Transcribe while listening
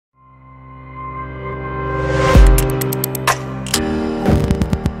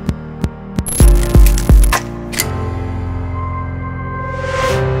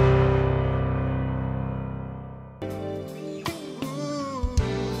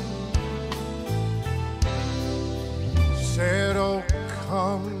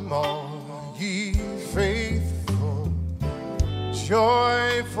Come all ye faithful,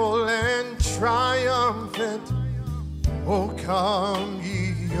 joyful and triumphant. Oh, come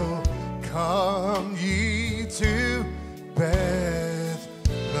ye to Bethlehem.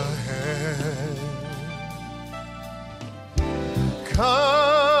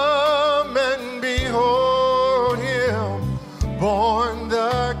 Come and behold him, born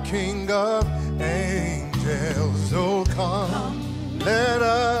the King of angels. Oh, come, let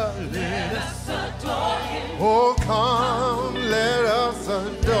us adore him. Oh, come, let us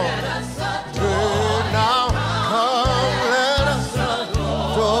adore him. Now, come, let us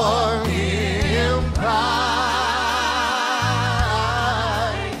adore him. Praise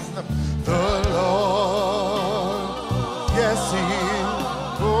the Lord. Yes, he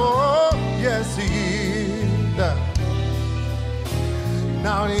is. Oh, yes, he is.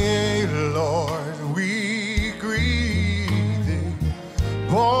 Now, yea, Lord, we greet thee,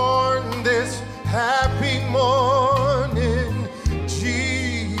 born this happy morning.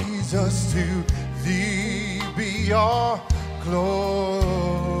 Jesus, to thee be all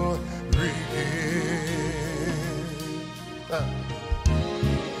glory given.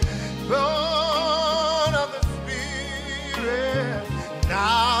 Born of the Spirit,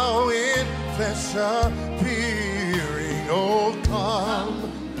 now in flesh appearing. Oh, come,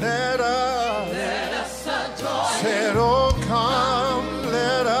 let us adore him. said, oh, come,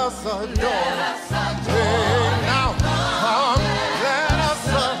 let us adore. Now, come, let us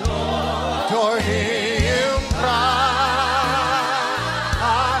adore him.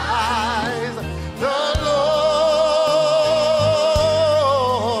 Praise the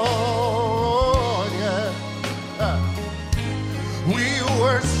Lord. Yeah. We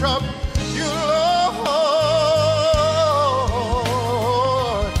worship you,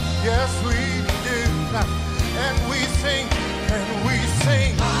 Lord. Yes, we do. And we sing.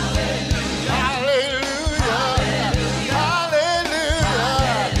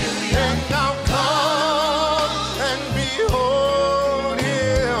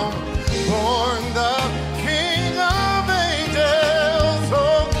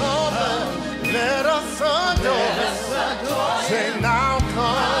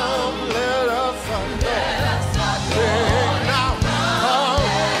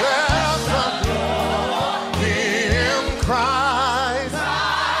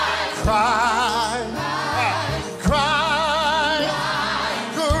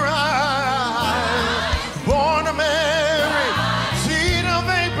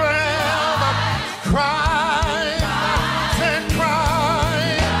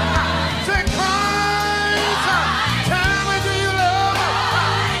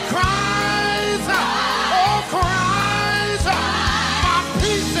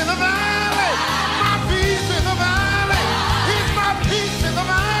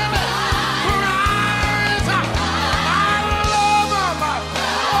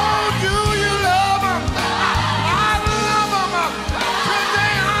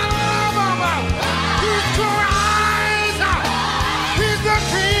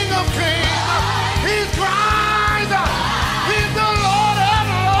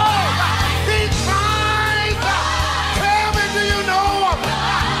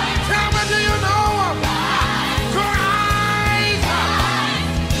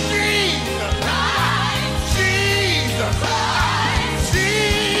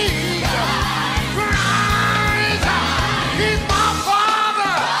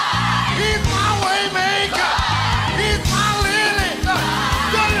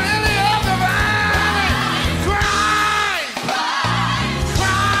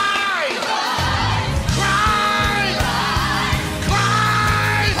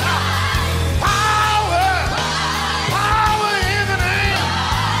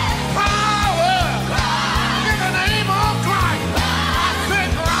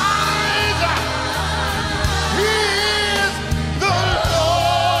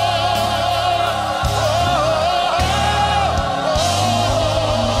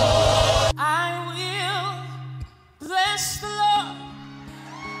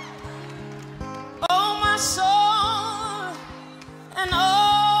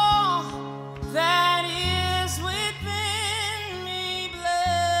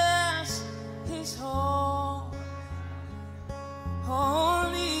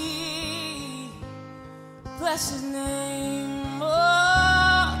 bless his name.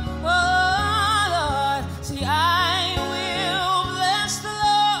 Oh, Lord. See, I will bless the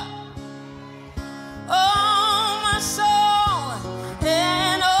Lord, oh, my soul,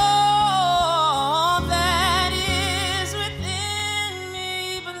 and all that is within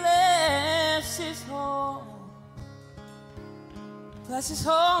me. Bless his holy Bless his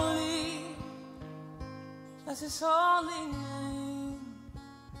holy name.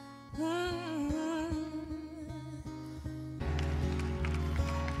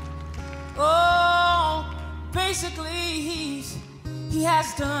 Oh, basically he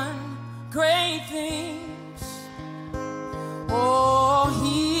has done great things. Oh,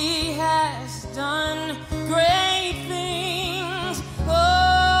 he has done great things.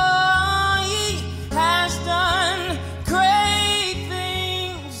 Oh, he has done great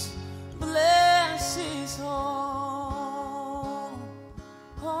things. Bless his holy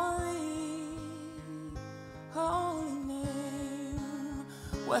name.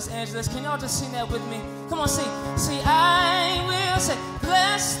 West Angeles, can y'all just sing that with me? Come on, sing. See, I will say,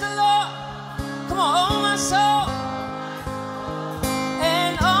 bless the Lord. Come on, oh my soul.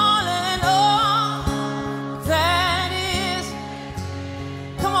 And all that is.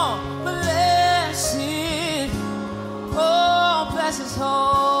 Come on, bless it. Oh, bless his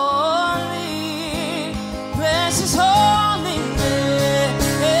holy. Bless his holy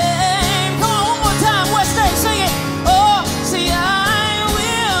name. Come on, one more time, West End, sing it. Oh, see, I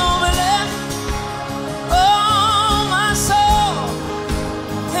will bless, oh, my soul,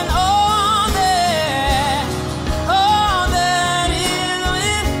 and all that is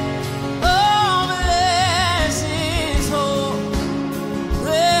within. Oh,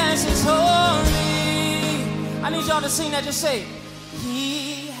 bless his holy. I need y'all to sing that. Just say,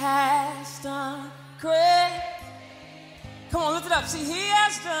 he has done great. Come on, lift it up. See, he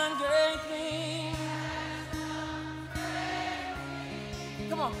has done great things.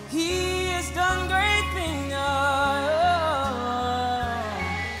 Come on, he has done great things.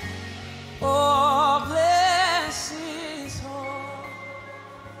 Oh, bless his heart.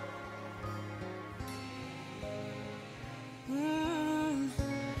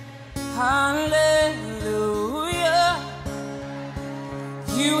 Hallelujah.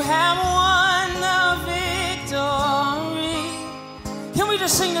 You have won the victory. Can we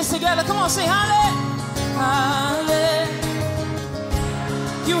just sing this together? Come on, say hallelujah. Hallelujah.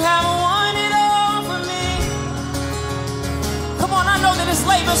 You have won it all for me. Come on, I know that it's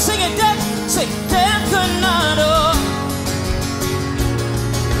late, but sing it. Death, say, death could not.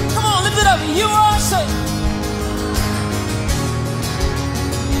 Come on, lift it up. You are safe.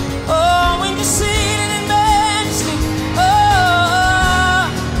 Oh, when you're seated in majesty.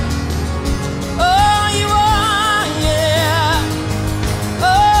 Oh, you are, yeah.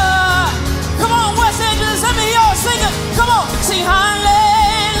 Oh, come on, West Angeles, let me hear y'all sing it. Come on, sing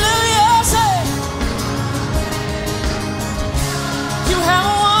hallelujah, say. You have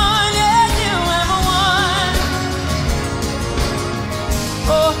won, yeah, you have won.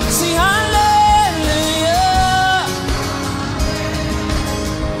 Oh, sing hallelujah.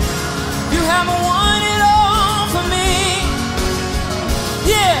 You have won it all for me.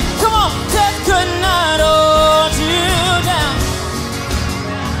 Yeah, come on, death could not hold you down.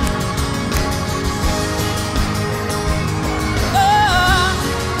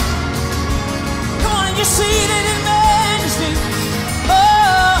 Come on, and you're seated in majesty.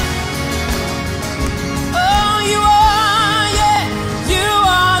 Oh, you are, yeah, you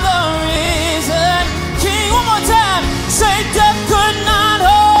are the risen King. One more time, say death could not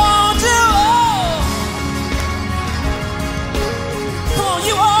hold you. Come on,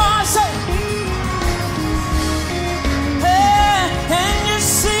 you are safe. And you're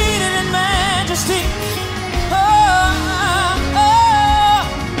seated in majesty. Oh,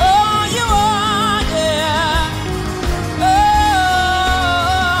 you are, yeah.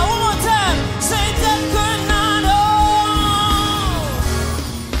 Oh, one more time, say death could not hold.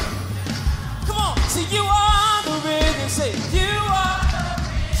 Come on, say you are the risen. Say you are,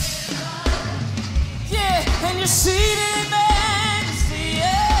 yeah, and you're seated in majesty,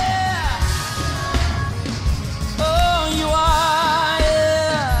 yeah. Oh, you are,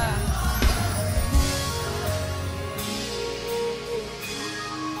 yeah.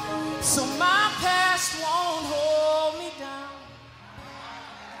 So my past won't hold me down,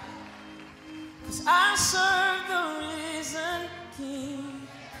 'cause I serve the risen King.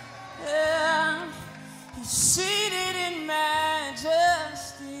 Yeah, he's seated in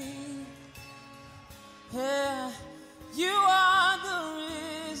majesty. Yeah, you are the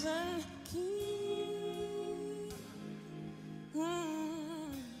risen King.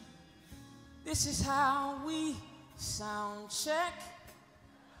 This is how we sound check,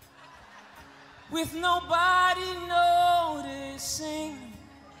 with nobody noticing.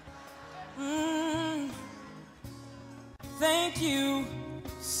 Thank you,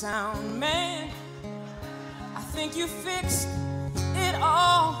 sound man. I think you fixed it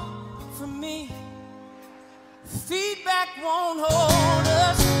all for me. Feedback won't hold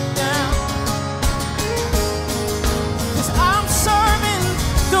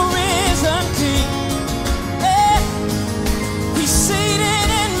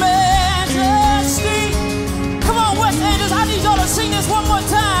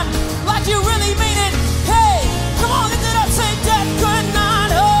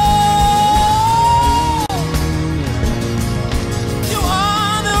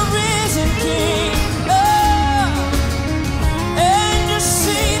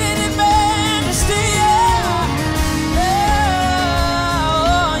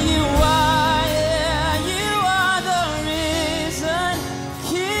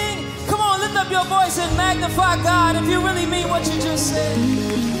your voice and magnify God if you really mean what you just said.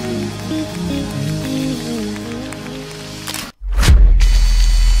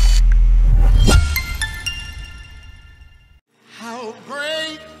 How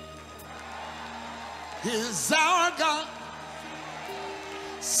great is our God?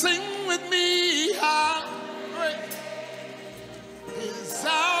 Sing with me, how great is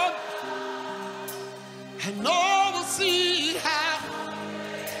our God? And all will see how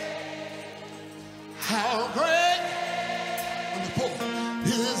great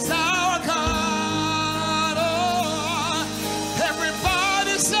is our God. Oh,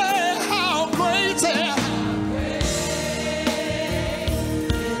 everybody say how great.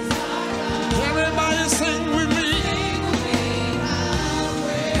 Everybody sing with me.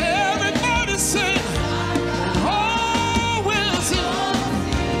 Everybody sing. Oh, we'll sing.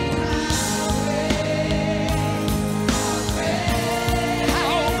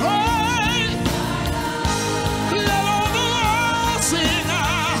 How great. Let all the world sing.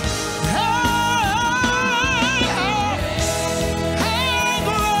 How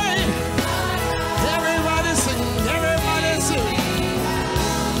great. Everybody sing. Everybody sing.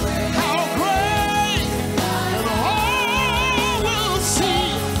 How great. And all will see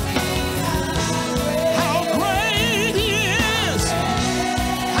how great He is.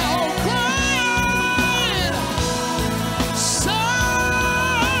 How great. So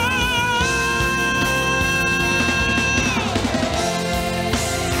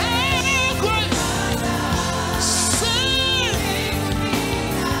how great. Sing.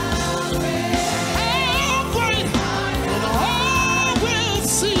 How great. And all will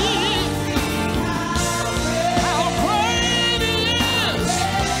see how great He is.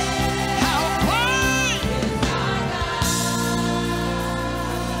 How great.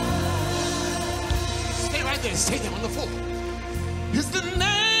 Stay right there. Stay there on the floor. Is the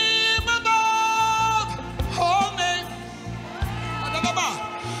name above all names.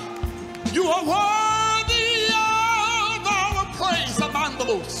 You are worthy of our praise,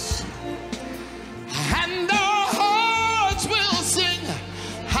 Amandalos. And our hearts will sing,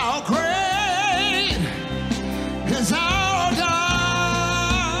 how great is our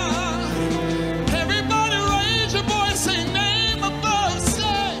God. Everybody raise your voice, say name above,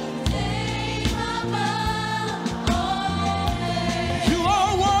 say. You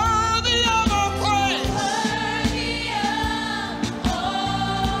are worthy of our praise.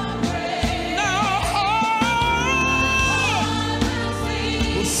 Now our hearts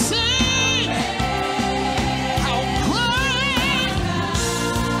will sing, how great.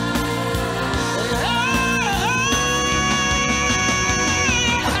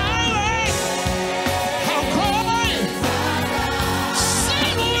 How great.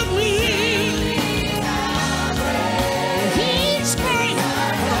 Sing with me. He's great.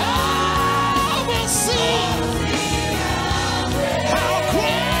 All will sing how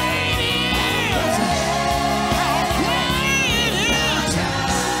great He is. How great He is.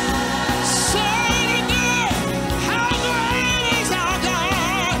 Say it again. How great is our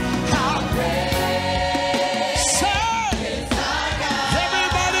God? How great. Say.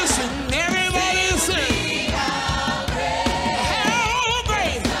 Everybody sing. Everybody sing. How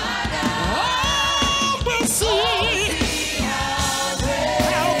great. All will see how great.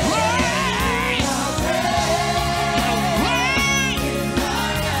 How great.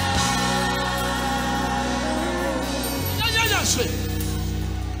 Yeah, shit.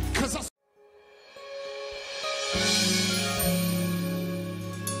 'Cause I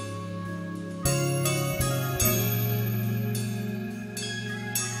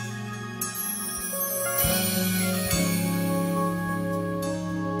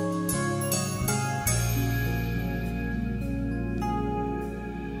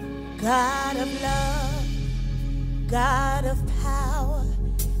God of love, God of power,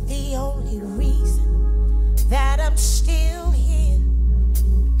 the only reason that I'm still here.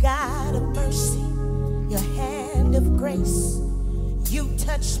 God of mercy, your hand of grace, you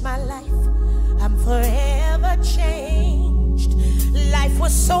touched my life, I'm forever changed. Life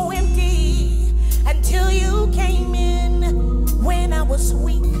was so empty until you came in. When I was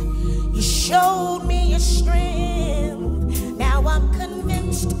weak, you showed me your strength. Now I'm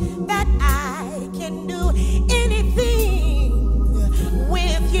convinced that I can do anything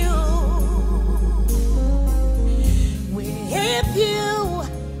with you. With you,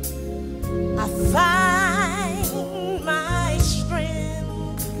 I find my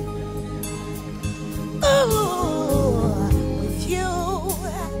strength. Ooh, with you,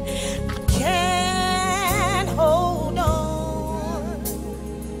 I can hold on.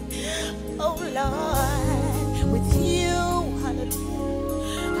 Oh Lord, with you,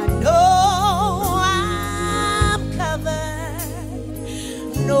 hallelujah, I know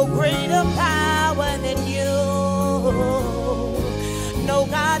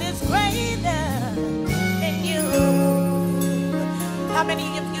How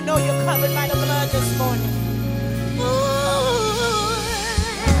many of you know you're covered by the blood this morning? Ooh,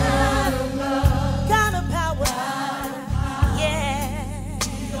 God of love, God of power, yeah.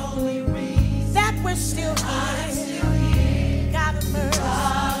 The only reason that we're still here, God of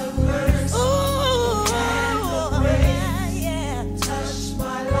mercy, ooh, yeah. Touch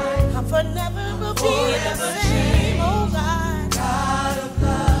my life, I'm forever will be the same. Oh God, God of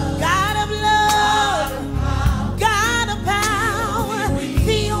love, God of love, God of power,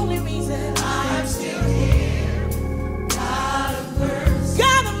 the only reason I'm still here. God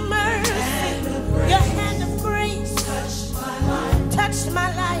of mercy, your hand of grace touched my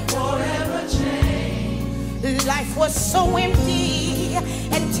life, forever changed. Life was so empty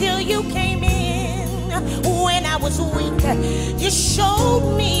until you came in. When I was weak, you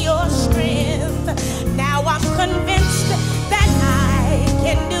showed me your strength. Now I'm convinced that I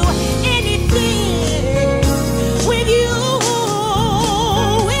can do anything with you.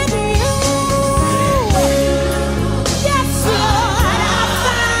 With you. Yes, Lord, I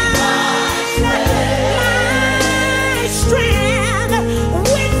find my strength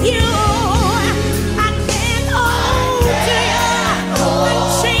with you. I can hold to your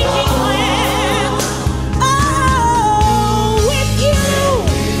unchanging hand. Oh, with you.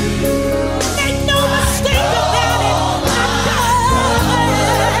 Make no mistake about it. I'm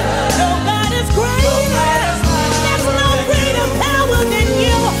covered. No God is greater. There's no greater power than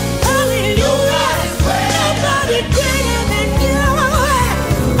you. Hallelujah. Nobody greater than you.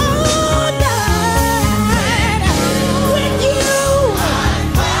 Oh, God. With you,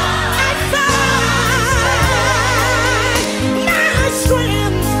 I find my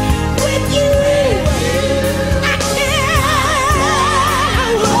strength. With you, I can.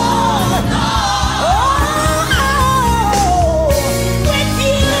 Oh, with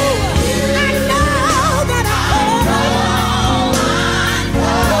you, I know that I can.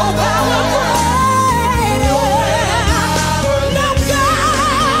 No power greater. No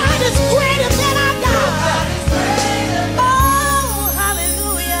God is greater than our God. Oh,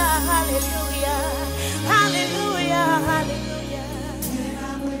 hallelujah, hallelujah, hallelujah, hallelujah.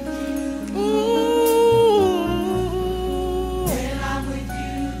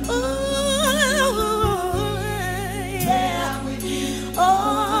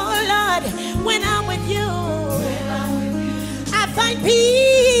 Oh, Lord, when I'm with you, I find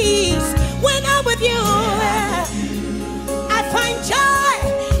peace. When I'm with you, I find joy.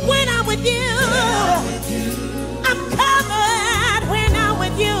 When I'm with you, I'm covered. When I'm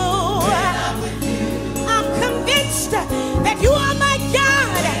with you, I'm convinced that you are my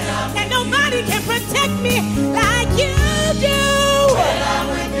God, and nobody can protect me like you do.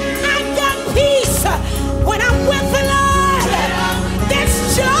 I got peace when I'm with the Lord. There's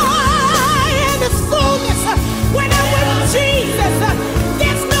joy and there's fullness when I'm with Jesus.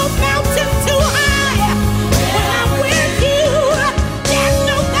 There's no mountain too high when I'm with you. There's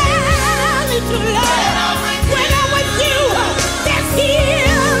no valley too low when I'm with you. There's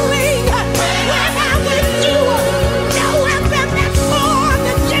healing when I'm with you. No weapon that's formed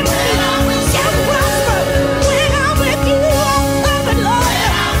against me shall prosper when I'm with you. I'm covered, Lord.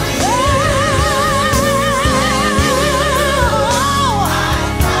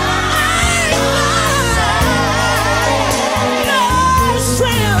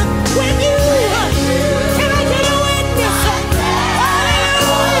 Strength with you. Can I get a witness?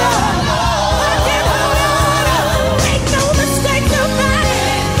 Hallelujah. Make no mistake about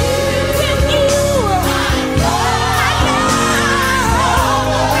it. With you, I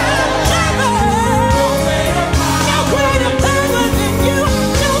know no greater power than you.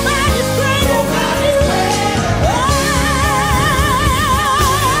 Nobody's greater than you.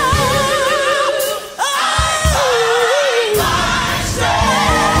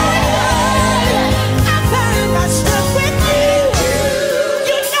 I find my strength with you.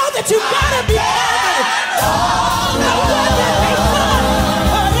 You know that you gotta be covered. No weapon may form,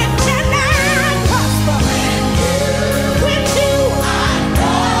 or it cannot prosper. With you,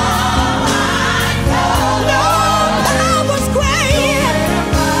 no power's greater.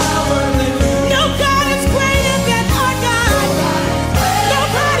 No God is greater than our God.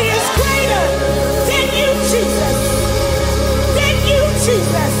 Nobody is greater than you, Jesus. Than you,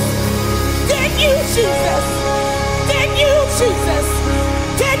 Jesus. Than you, Jesus. Than you, Jesus.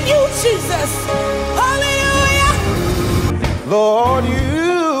 Than you, Jesus. Hallelujah. Lord,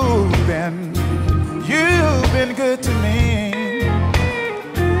 you've been good to me.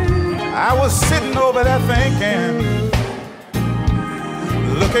 I was sitting over there thinking,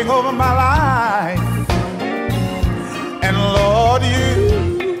 looking over my life, and Lord,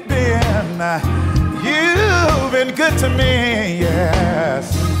 you've been good to me, yeah.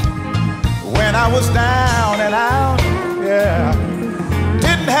 I was down and out, yeah,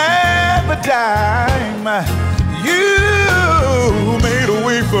 didn't have a dime, you made a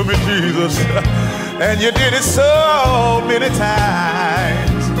way for me, Jesus, and you did it so many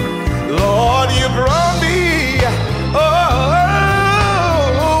times. Lord, you brought me, oh,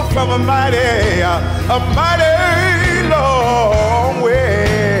 from a mighty long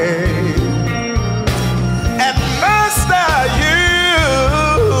way. And Master,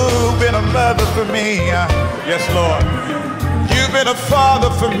 you've been a mother for me. Yes, Lord. You've been a father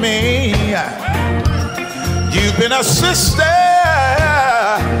for me. You've been a sister.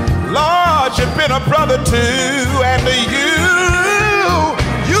 Lord, you've been a brother too. And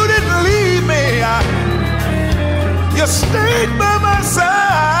you didn't leave me. You stayed by my side.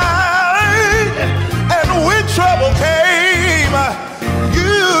 And when trouble came,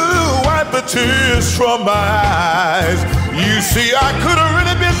 you wiped the tears from my eyes. You see, I could have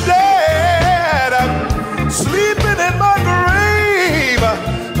really been dead, sleeping in my grave,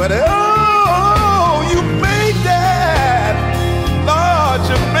 but oh, you made that, Lord,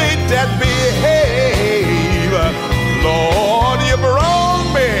 you made that behave. Lord, you brought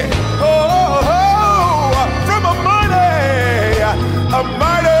me, oh, from a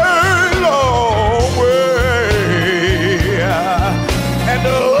mighty long way, and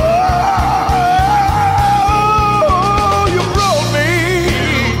you brought me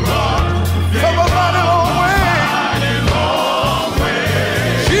from a mighty long way.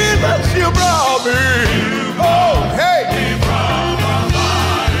 Jesus, you brought me. Oh, hey.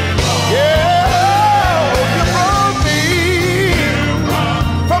 Yeah, you brought me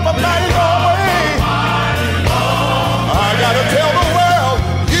from a mighty long way. I gotta tell the world,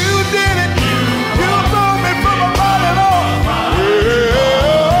 you did it. You brought me from a mighty long way.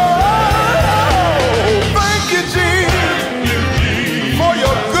 Thank you, Jesus, for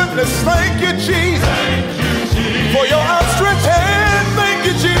your goodness. Thank you, Jesus, for your outstretched hand. Thank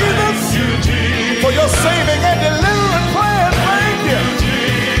you, Jesus, for your saving and delivering plan. Thank you,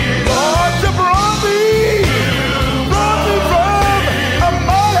 Lord, you brought me from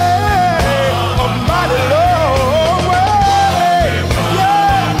a mighty long way.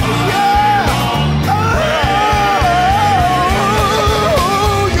 Yeah, yeah.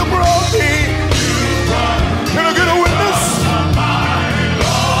 Oh, you brought me. Can I get a witness?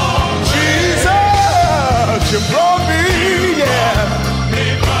 Jesus, you brought me, yeah.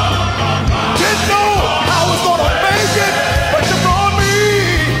 Didn't know I was gonna make it, but you brought me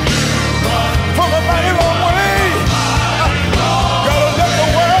from a mighty long way. Gotta let the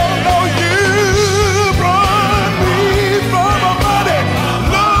world know you brought me from a mighty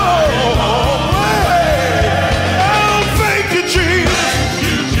long way. Oh, thank you, Jesus,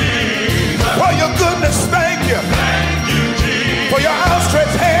 for your goodness. Thank you for your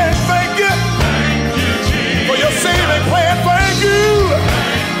outstretched hand. Thank you for your saving plan. Thank you.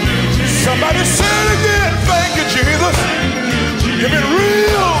 Somebody say it again. Thank you, Jesus. You've been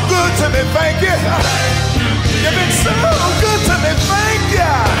real good to me. Thank you. You've been so good to me. Thank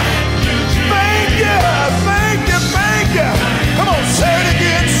you. Thank you. Thank you. Thank you. Come on, say it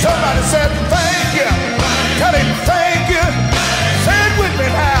again. Somebody said thank you. Tell him thank you. Say it with me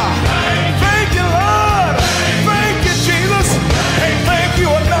now. Thank you, Lord. Thank you, Jesus. Can't thank you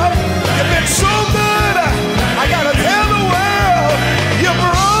enough. You've been so good. I gotta tell the world you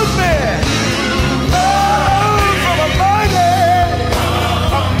brought me from a mighty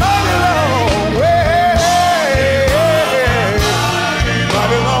long way.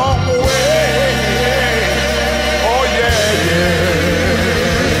 Mighty long way. Oh yeah, yeah.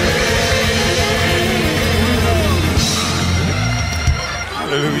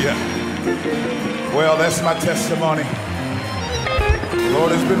 Hallelujah. Well, that's my testimony. The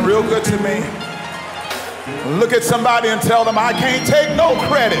Lord has been real good to me. Look at somebody and tell them, I can't take no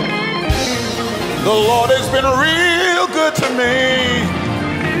credit. The Lord has been real good to me.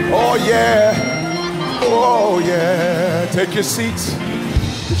 Oh yeah. Oh yeah. Take your seats.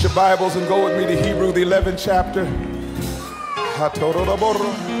 Get your Bibles and go with me to Hebrews, the 11th chapter.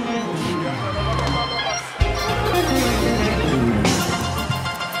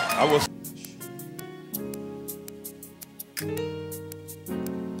 I will.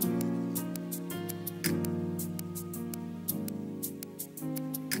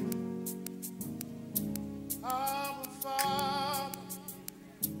 Our Father,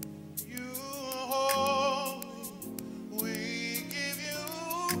 you are holy. We give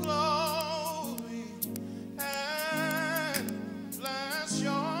you glory and bless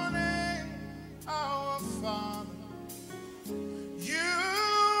your name. Our Father, you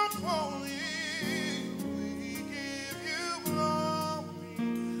are holy. We give you glory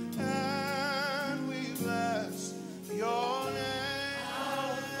and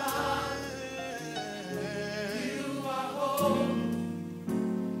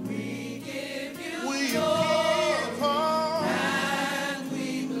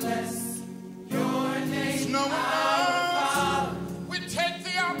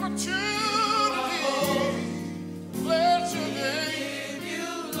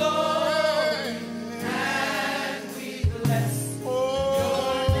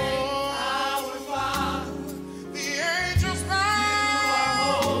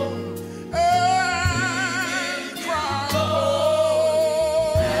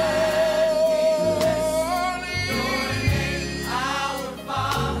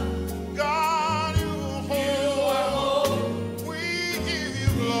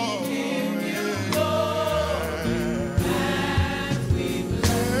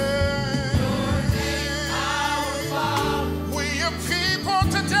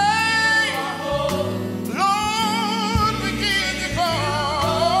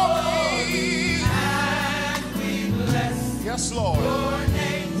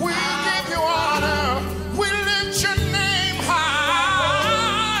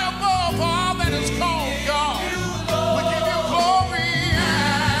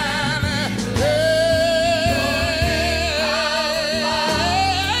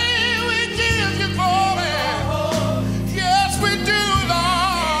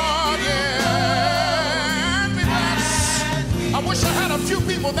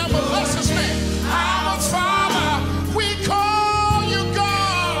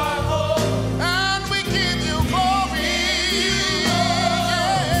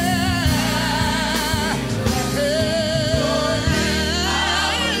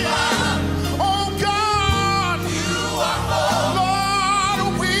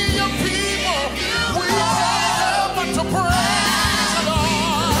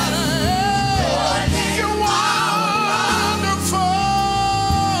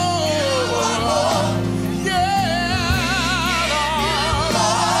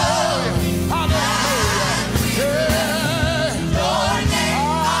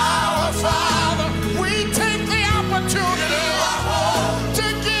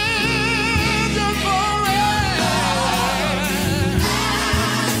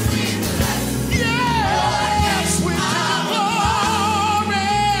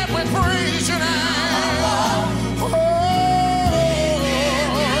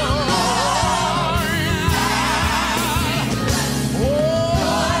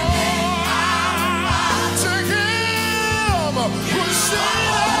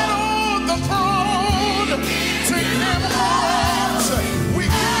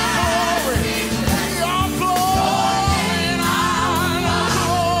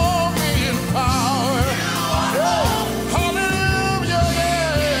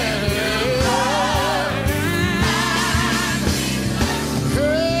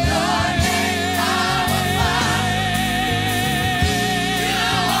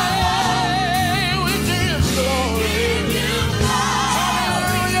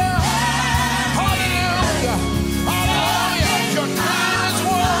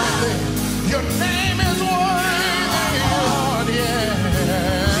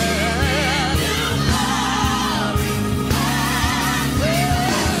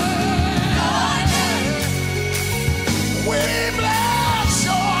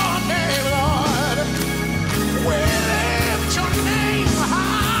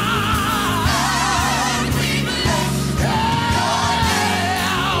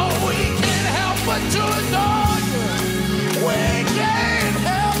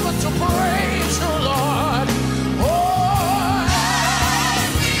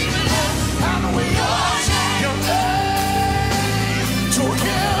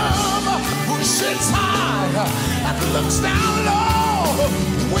and looks down low.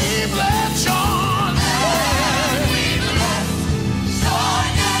 We bless your name.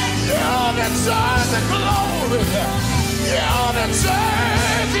 Yeah, that's the glory. Yeah, that's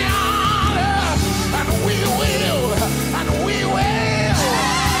the honor. And we will.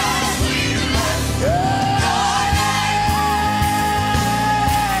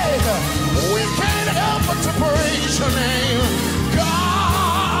 We can't help but to praise your name.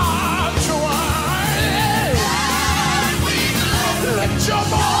 God, you are.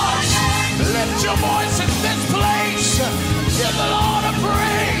 Lift your voice in this place. Give the Lord a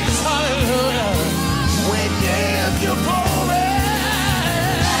praise. Hallelujah. We give you glory.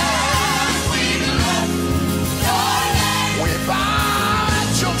 We bow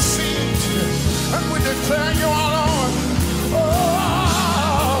at your feet and we declare you our Lord.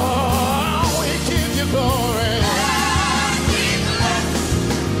 Oh, we give you glory.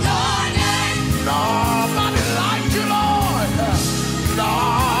 Nobody like you, Lord.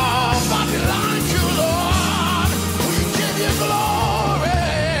 Nobody like you, Lord. We give you glory.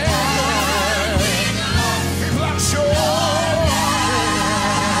 We bless you.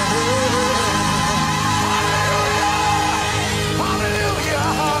 Hallelujah,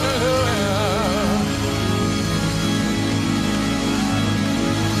 hallelujah.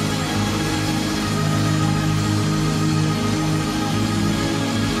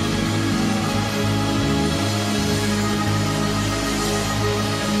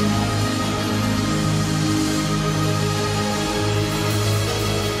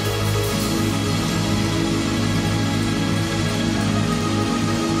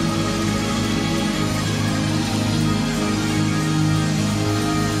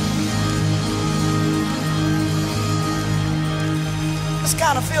 Just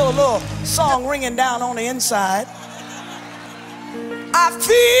kind of feel a little song ringing down on the inside. I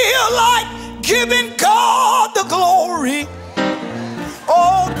feel like giving God the glory.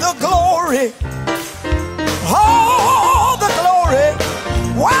 Oh, the glory. Oh, the glory.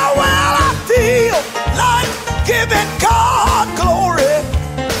 Well, I feel like giving God glory.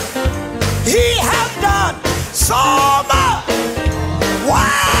 He has done so much.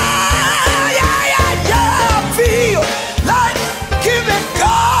 Wow, yeah. I feel like giving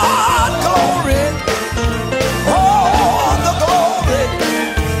God glory. Oh, the glory.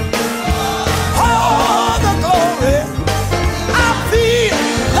 Oh, the glory. I feel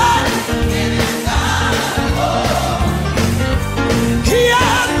like giving God glory. He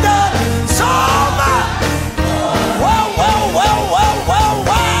has done so much. Well,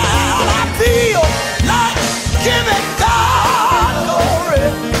 I feel like giving God glory.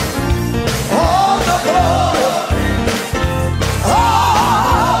 Oh, the glory.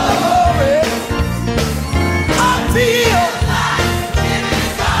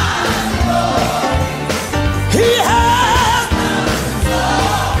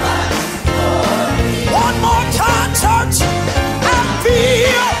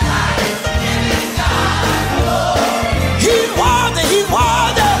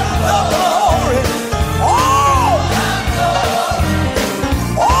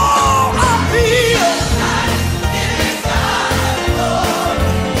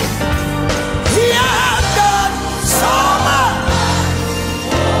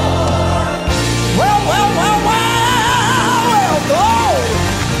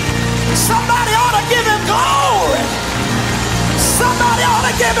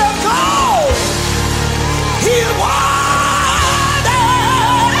 Give him glory. He's worthy.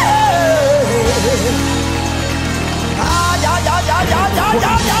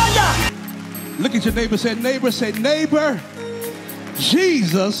 Yeah. Look at your neighbor, say neighbor,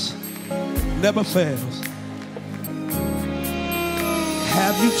 Jesus never fails.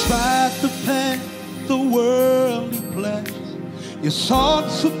 Have you tried to pay the worldly pleasures? Your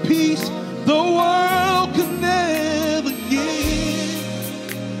songs of peace the world can never give.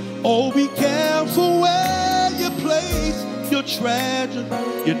 Oh, be careful where you place your treasure.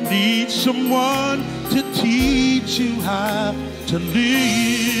 You need someone to teach you how to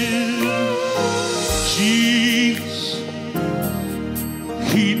live. Jesus,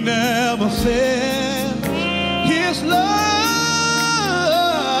 he never fails. His love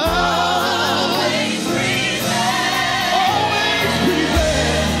always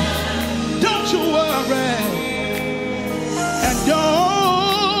prevails. Don't you worry, and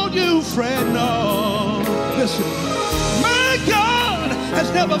don't you fret, no. Listen, my God has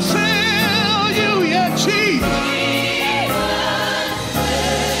never failed you yet, Jesus.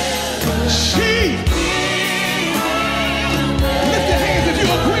 Lift your hands if you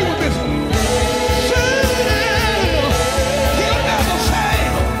agree with this. He'll never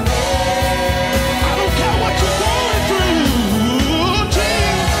fail. I don't care what you're going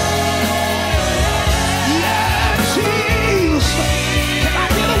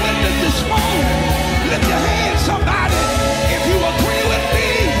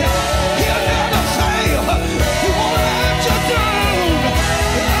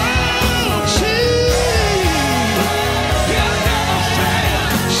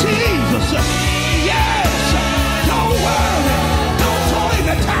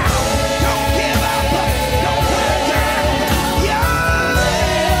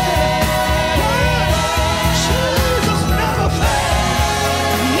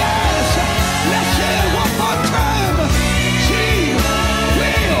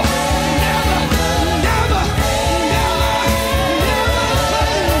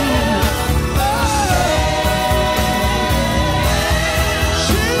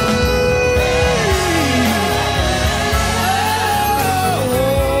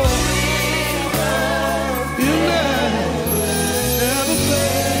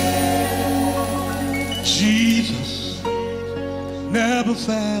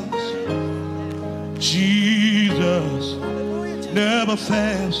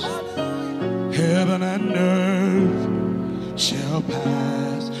fails. Heaven and earth shall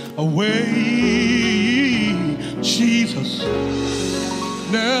pass away. Jesus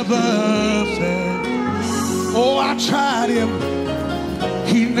never fails. Oh, I tried him.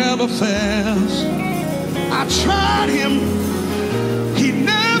 He never fails. I tried him. He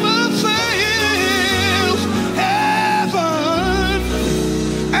never fails. Heaven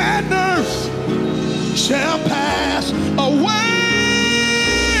and earth shall pass away.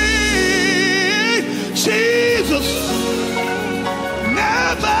 Jesus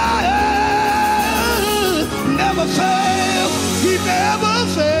never fails. He never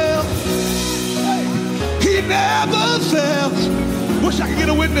fails. He never fails. Wish I could get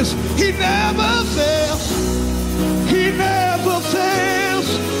a witness. He never fails. He never fails.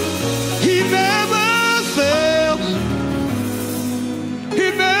 He never fails. He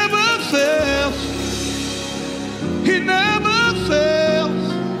never fails. He never fails.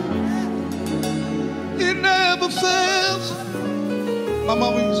 He never fails. My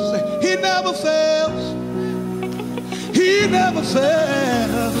mama used to say, he never fails. He never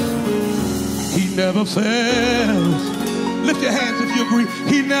fails. He never fails. Lift your hands if you agree.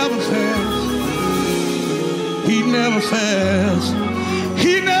 He never fails. He never fails.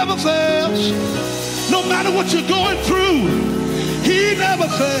 He never fails. No matter what you're going through, he never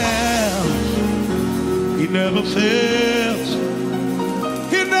fails. He never fails.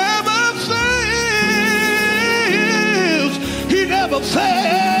 He never fails. He never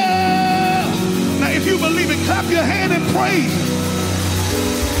fails. Now if you believe it, clap your hand and praise.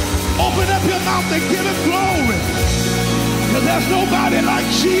 Open up your mouth and give him glory. Because there's nobody like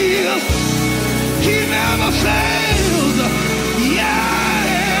Jesus. He never fails.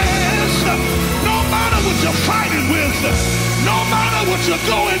 Yes. No matter what you're fighting with, no matter what you're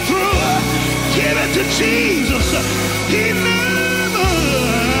going through, give it to Jesus. He never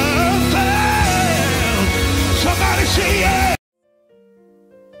fails. Somebody say yeah.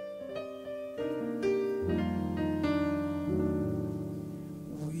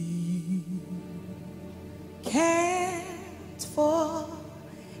 Can't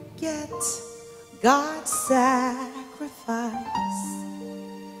forget God's sacrifice.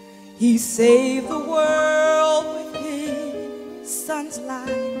 He saved the world with his son's life.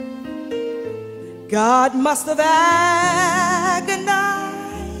 God must have agonized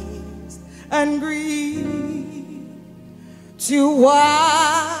and grieved to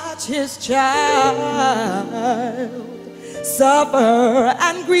watch his child suffer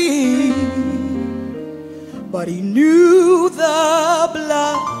and grieve. But he knew the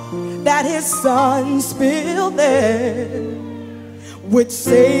blood that his son spilled there would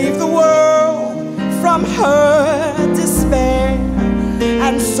save the world from her despair.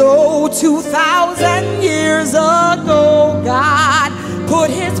 And so 2,000 years ago, God put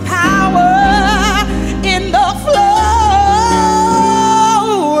his power in the flow.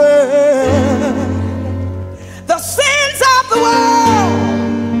 The sins of the world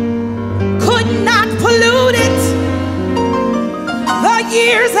could not pollute it. The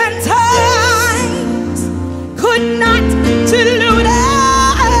years and times could not dilute it.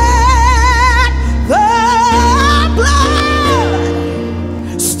 The blood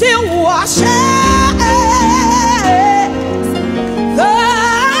still washes. The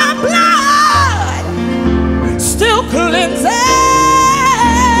blood still cleanses.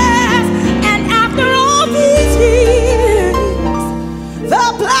 And after all these years, the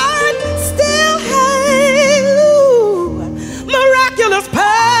blood still has miraculous power.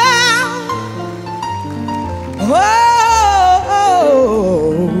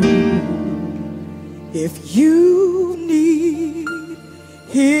 Oh, if you need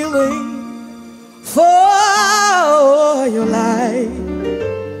healing for your life,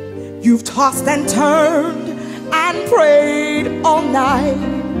 you've tossed and turned and prayed all night,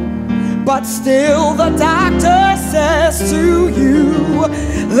 but still the doctor says to you,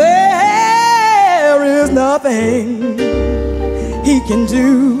 there is nothing he can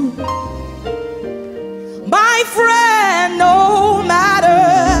do. My friend, no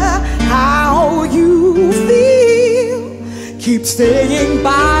matter how you feel, keep staying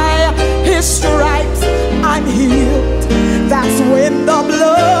by his stripes, I'm healed. That's when the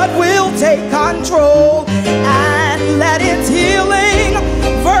blood will take control and let its healing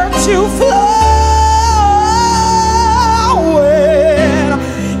virtue flow. When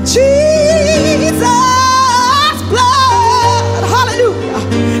Jesus' blood, hallelujah,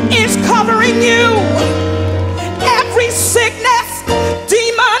 is covering you, every sickness,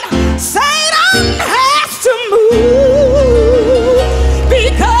 demon, Satan has to move,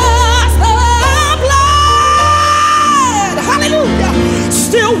 because the blood, hallelujah,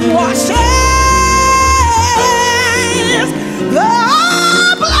 still washes. The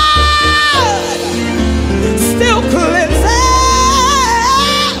blood still cleanses.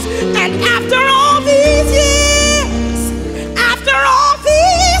 And after all these years,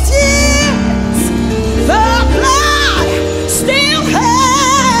 the blood still has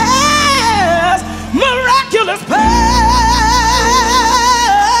miraculous power.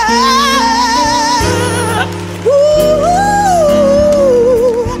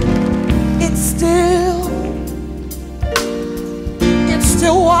 It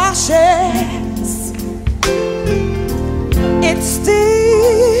still washes. It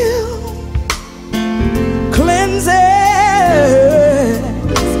still cleanses.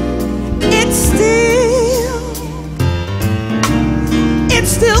 It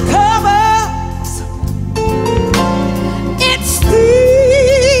still covers. It still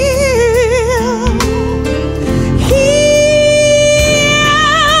heals.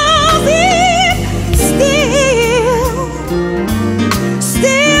 It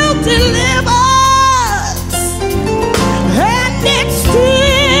still delivers. And it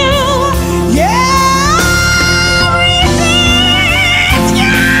still, redeems.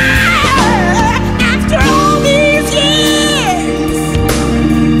 After all these years,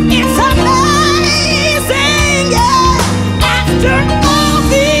 it's amazing. After all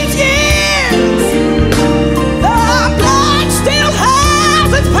these years, the blood still has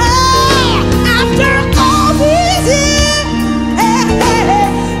its power. After all these years,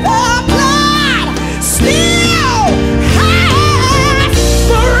 the blood still has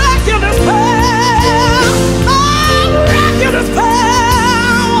miraculous power. Miraculous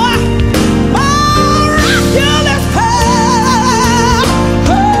power. Miraculous power.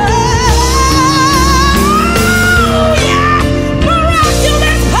 Oh, yeah.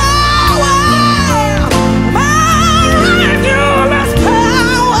 Miraculous power. Miraculous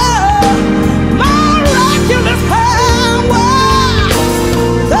power. Miraculous power.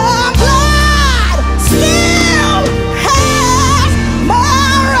 The blood still has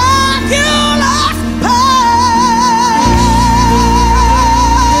miraculous power.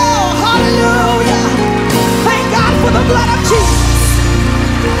 Hallelujah. Thank God for the blood of Jesus.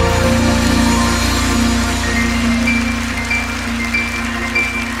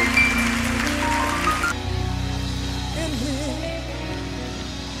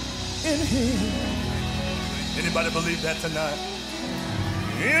 In Him. Anybody believe that tonight?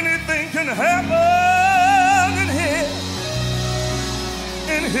 Anything can happen in here.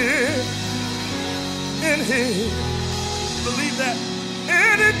 In here. In here. Believe that.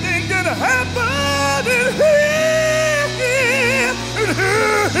 Anything can happen in here. In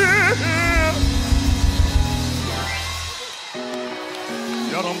here.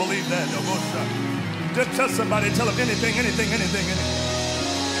 Y'all don't believe that. Y'all go shut. Just tell somebody, tell them anything.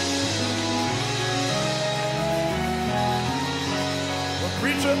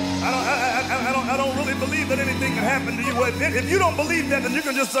 Preacher, I don't really believe that anything can happen to you. If you don't believe that, then you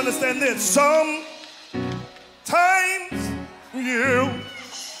can just understand this. Sometimes you,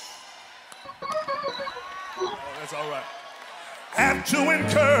 that's all right, have to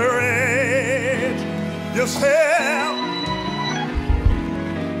encourage yourself.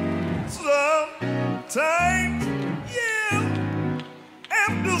 Sometimes you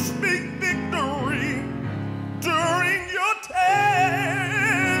have to speak victory during your time.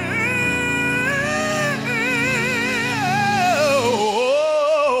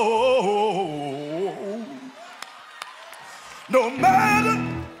 No matter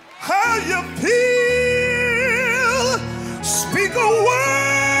how you feel, speak a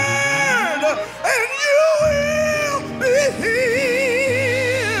word and you will be healed.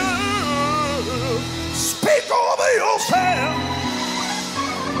 Speak over yourself.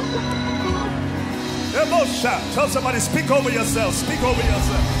 Tell somebody, speak over yourself. Speak over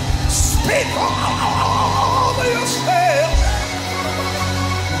yourself. Speak over yourself.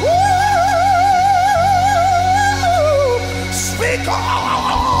 Woo! Speak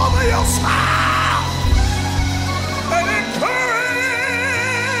over yourself and encourage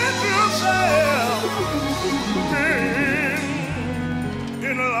yourself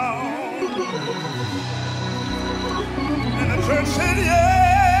in the Lord. And the church said, yeah.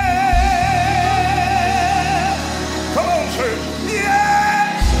 Come on, church.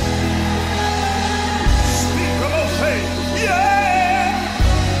 Yeah. Speak, come on, say, yeah.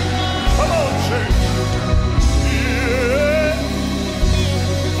 Come on, church. Yeah.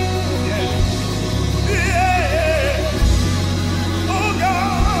 Yeah. Oh,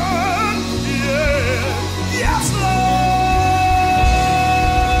 God. Yeah. Yes, Lord.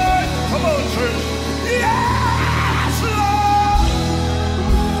 Come on, church. Yes, Lord.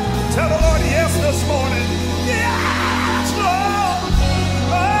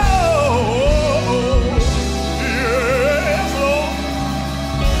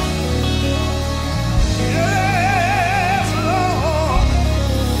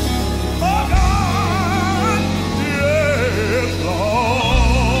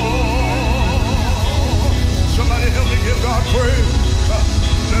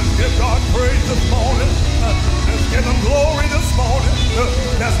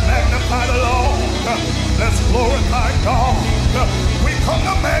 glorify the Lord. Let's glorify God. We come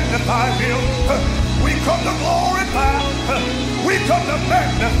to magnify Him. We come to glorify. We come to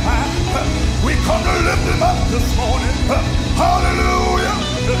magnify. We come to lift Him up this morning. Hallelujah.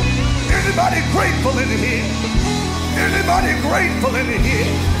 Anybody grateful in here? Anybody grateful in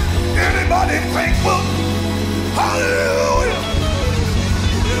here? Anybody thankful? Hallelujah.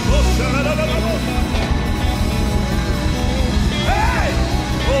 Hey,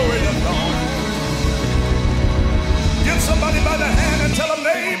 glory to God. Get somebody by the hand and tell them,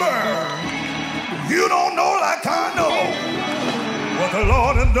 neighbor, you don't know like I know what the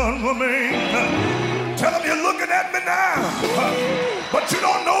Lord has done for me. Tell them you're looking at me now, but you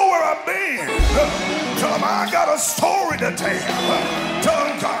don't know where I've been. Tell them I got a story to tell. Tell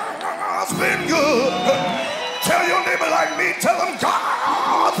them God's been good. Tell your neighbor like me, tell them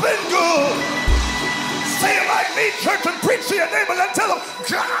God's been good. Say it like me, church, and preach to your neighbor and tell them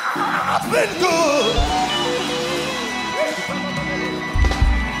God's been good.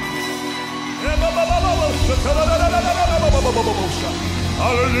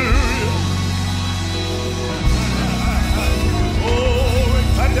 Hallelujah.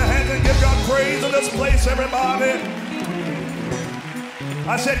 Oh, clap your hands and give God praise in this place, everybody.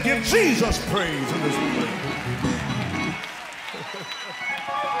 I said give Jesus praise in this place.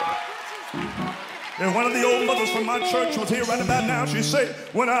 And one of the old mothers from my church was here right about now. She said,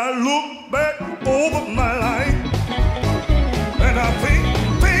 when I look back over my life and I think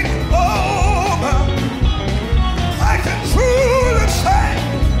over, I can truly say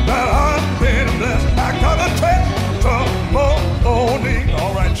that I've been blessed. I got a testimony.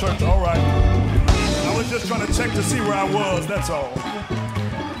 All right, church, all right. I was just trying to check to see where I was, that's all.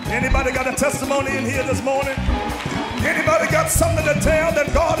 Anybody got a testimony in here this morning? Anybody got something to tell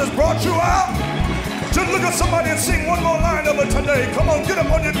that God has brought you out? Just look at somebody and sing one more line of it today. Come on, get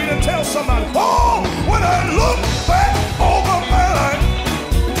up on your feet and tell somebody. Oh, when I look back over my life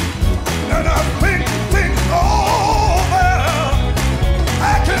and I think over,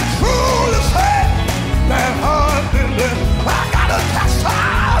 I can truly say that I've been blessed. I got a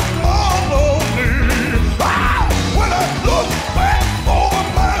testimony. When I look back over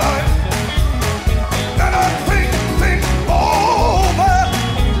my life and I think over,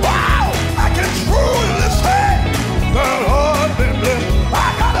 wow, I can truly say that I've been blessed. I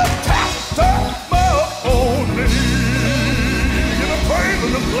got a testimony. Give a praise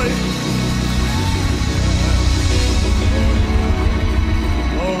in the place.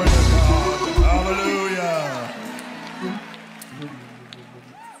 Glory to God. Hallelujah.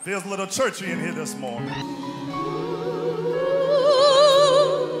 Feels a little churchy in here this morning.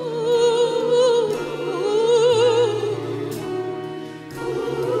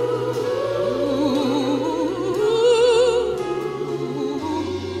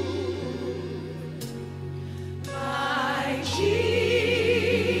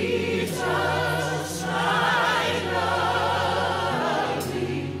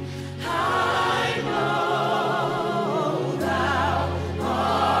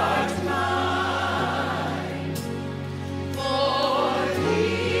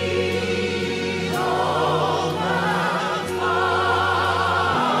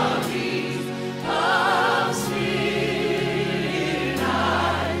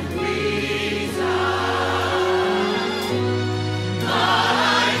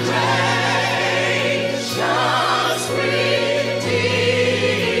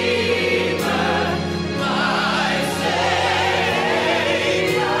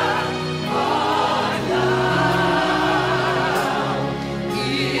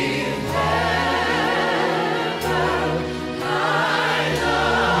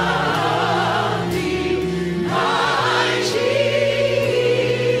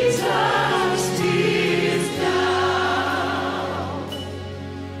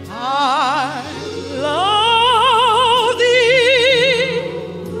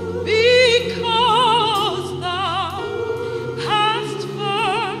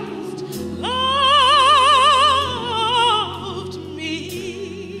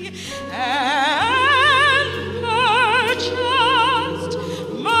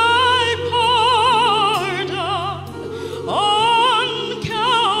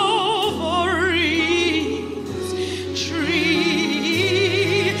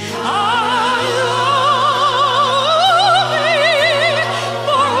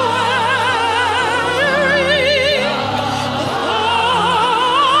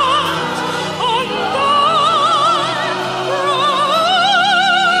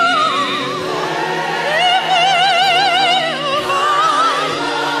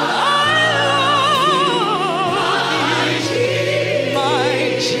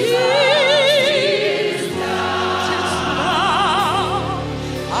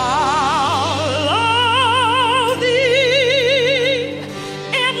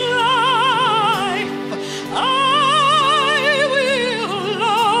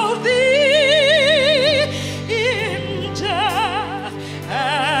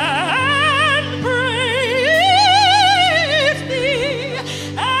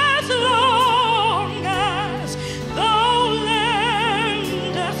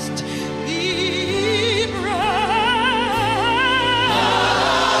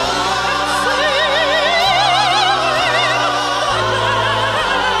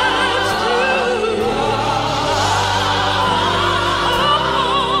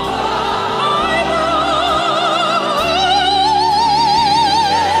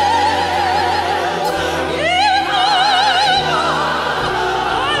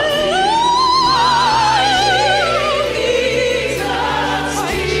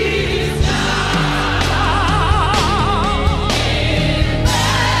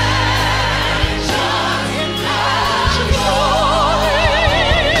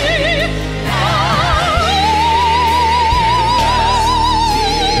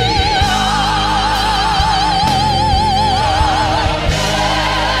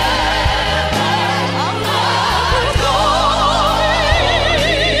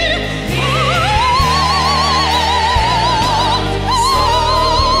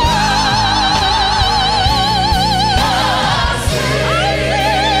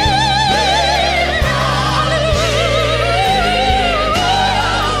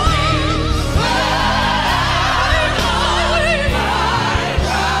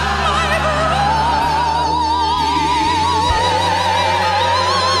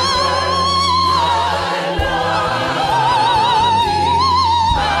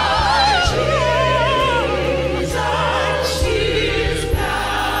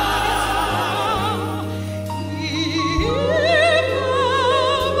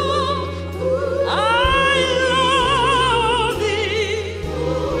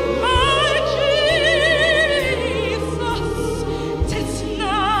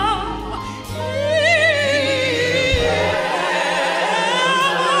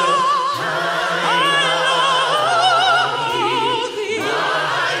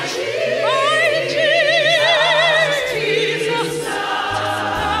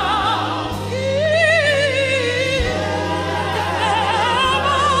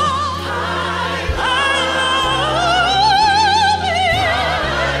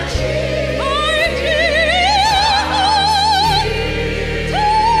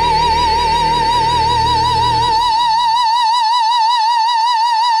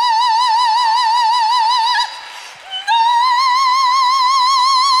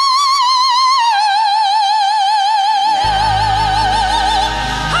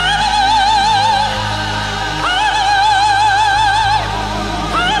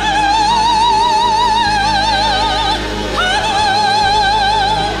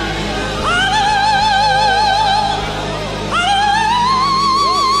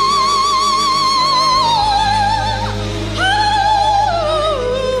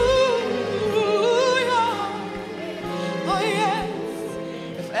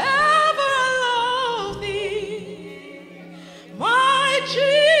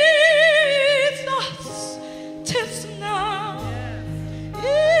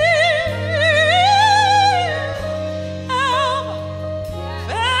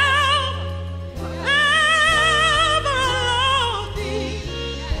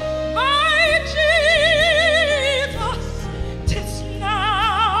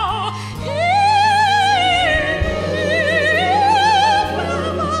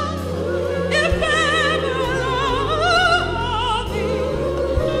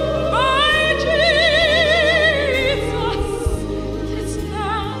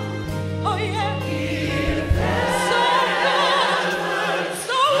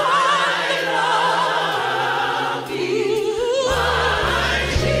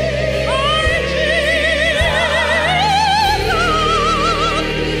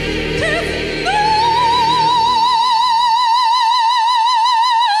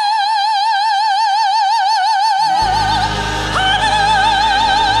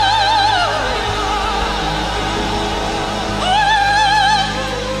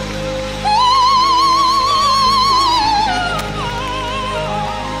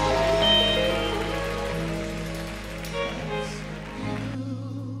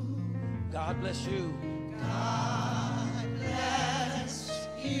 God bless you. God bless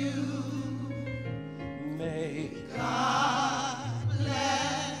you. May God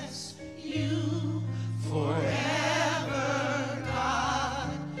bless you forever.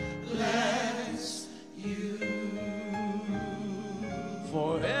 God bless you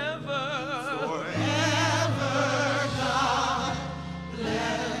forever. God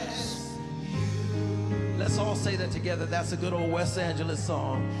bless you. Let's all say that together. That's a good old West Angeles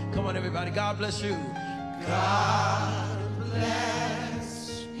song. Come on, everybody. God bless you. God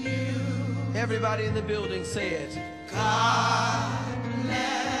bless you. Everybody in the building say it. God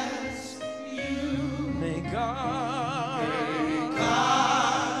bless you. May God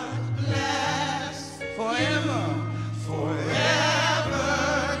bless forever.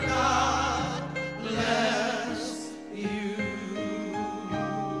 Forever God bless you.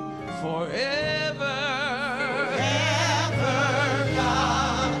 Forever.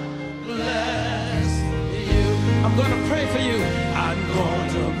 God bless you. I'm going to pray for you. I'm going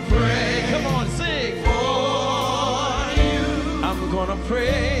to pray. Come on, sing. For you. I'm going to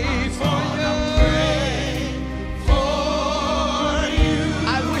pray for you.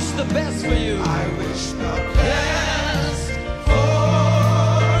 I wish the best for you. I wish the best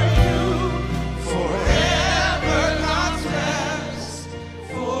for you. Forever God's best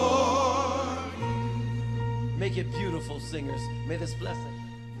for you. Make it beautiful, singers. May this blessing.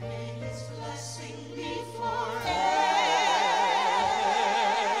 May His blessing be forever.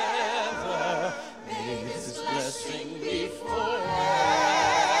 May His blessing be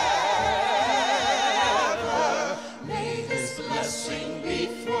forever. May His blessing be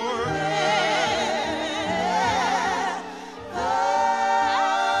forever.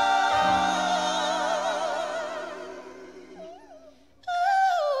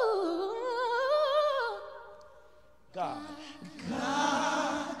 God.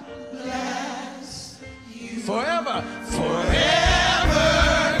 Bless you. Forever. Forever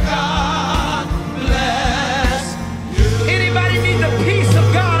God bless you. Anybody need the peace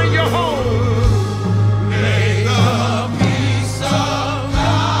of God in your home? May the peace of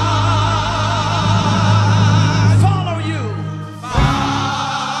God Follow you.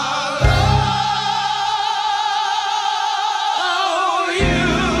 follow you.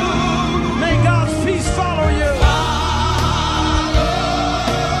 May God's peace follow you.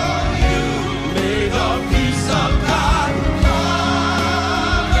 May the peace of God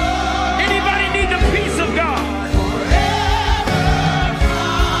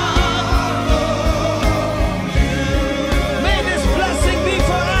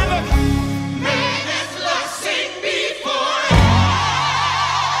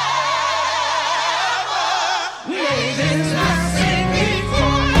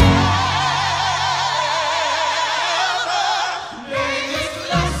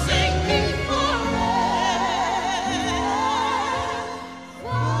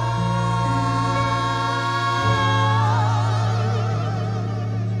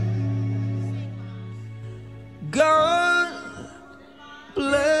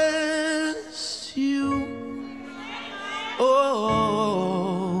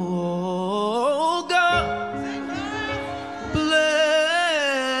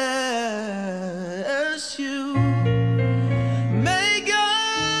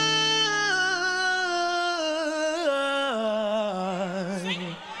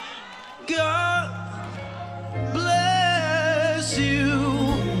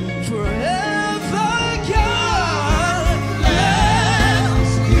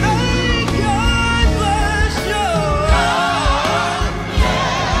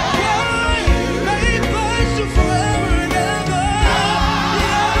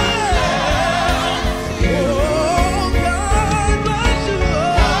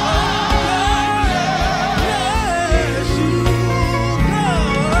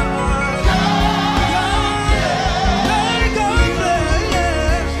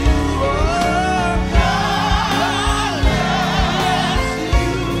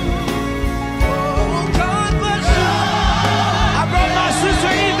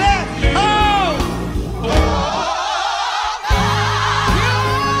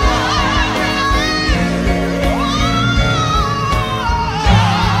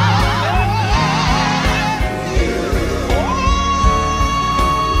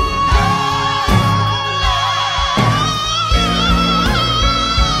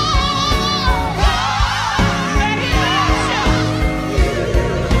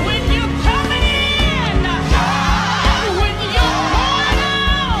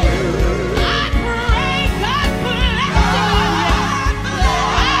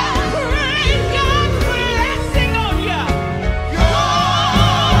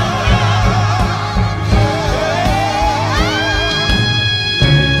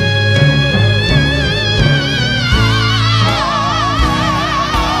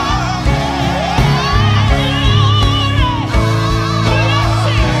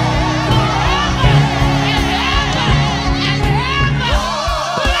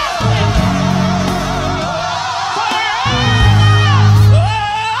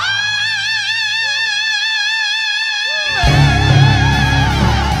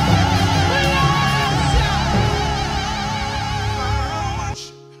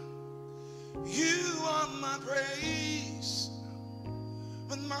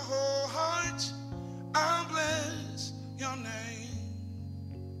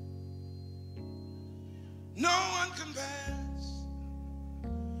No one compares,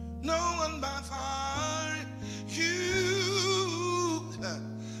 no one by far. You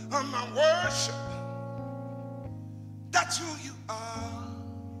are my worship. That's who you are.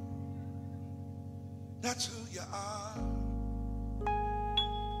 That's who you are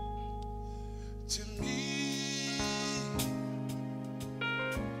to me.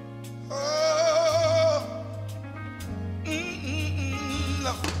 Oh,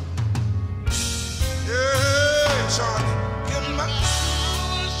 no. Yeah, Charlie, give my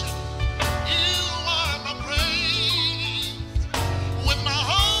worship. You are my praise. With my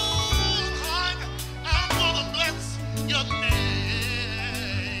whole heart, I'm gonna bless your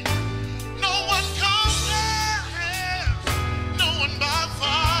name. No one compares, no one by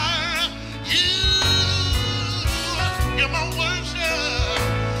far. You're my worship.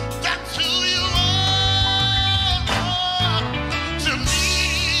 That's who you are to me.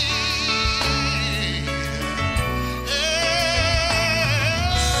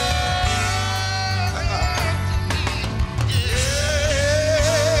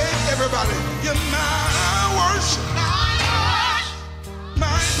 Everybody, you're my worship,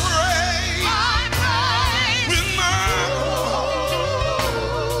 my praise, with my heart,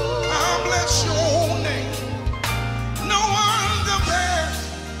 I bless your name. No one compares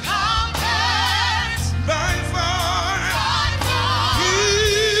by far.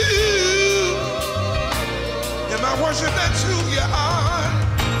 You're my worship, that's who you are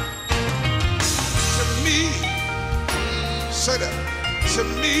to me. Say that. To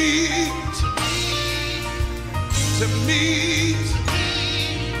me, to me,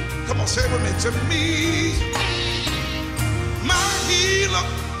 come on, say it with me. To me, my healer,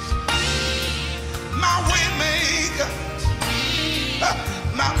 my way maker,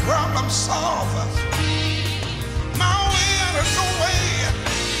 my problem solver, my way out of no way.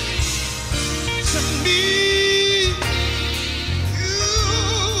 To me,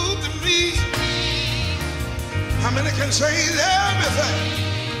 you to me. How many can say everything?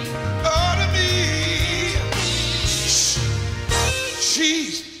 Oh, to me.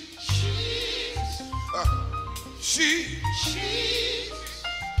 Jesus.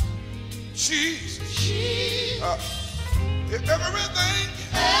 Everything.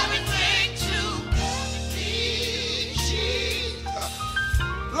 Everything to me,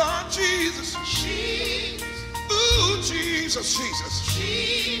 Lord Jesus. Ooh, Jesus, Jesus.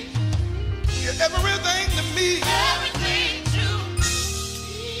 You're everything to me. everything to me,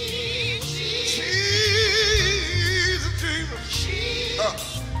 Jesus,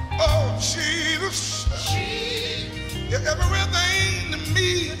 Jesus. Oh, Jesus. You're everything to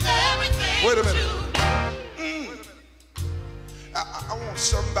me. everything Wait a minute. to I want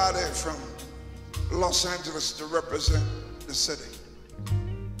somebody from Los Angeles to represent the city.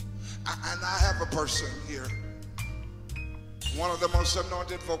 And I have a person here, one of the most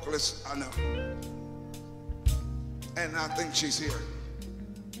anointed vocalists I know. And I think she's here.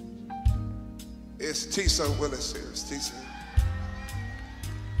 It's Tisa Willis here. It's Tisa.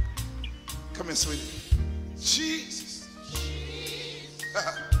 Come in, sweetie. Jesus.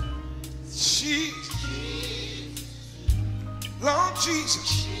 Jesus. Lord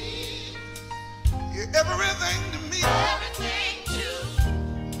Jesus. You're everything to me. everything to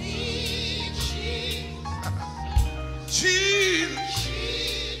me, Jesus.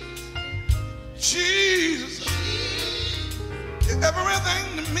 Jesus. You're everything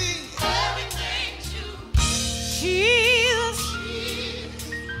to me. everything to Jesus,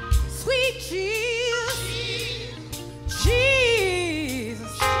 sweet Jesus,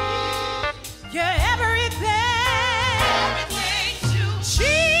 Jesus, you're everything. everything to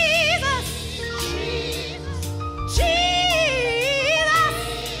Jesus, Jesus,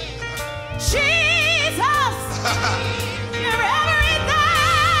 Jesus, you're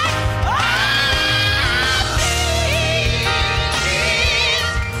everything.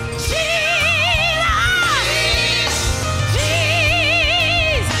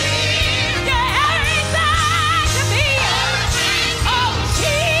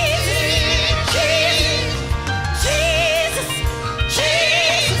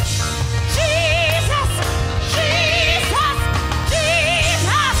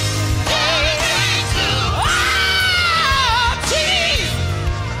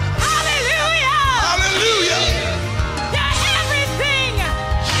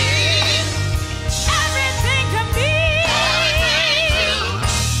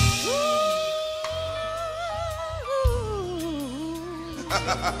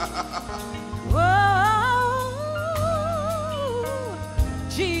 Oh,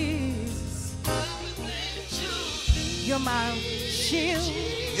 You're my shield.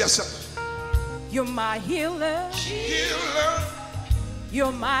 Yes, sir. You're my healer. Healer.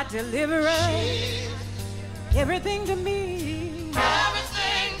 You're my deliverer. Everything to me.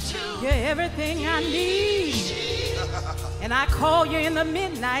 Everything to You're everything I need. And I call you in the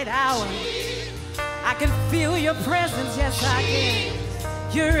midnight hour. I can feel your presence, yes I can.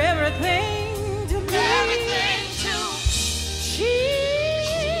 You're everything to me. everything to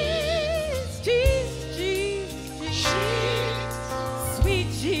Jesus, Jesus, Jesus, sweet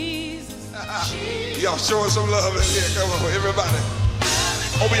Jesus. Y'all showing some love in here. Come on, everybody.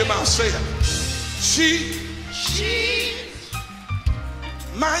 Open your mouth, say it. She,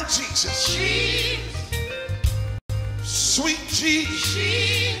 my Jesus, sweet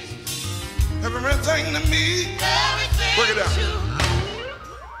Jesus, everything to me. Break it down.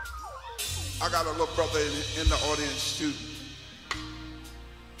 I got a little brother in the audience too.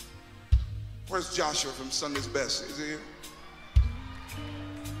 Where's Joshua from Sunday's Best? Is he here?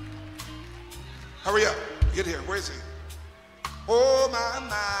 Hurry up, get here. Where is he? Oh my,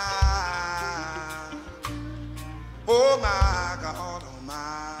 oh my God, oh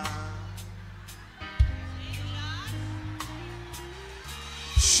my.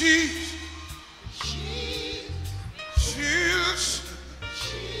 She's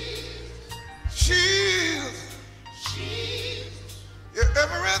you're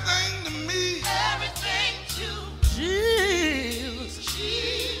everything to me. Everything to Jesus,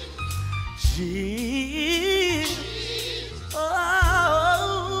 Jesus,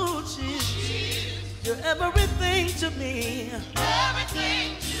 oh Jesus, you're everything to me.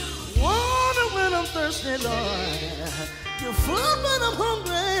 everything to Water when I'm thirsty, Lord. You're food when I'm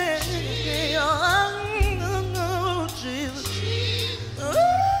hungry. Oh, Jesus.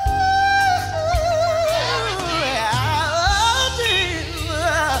 Oh,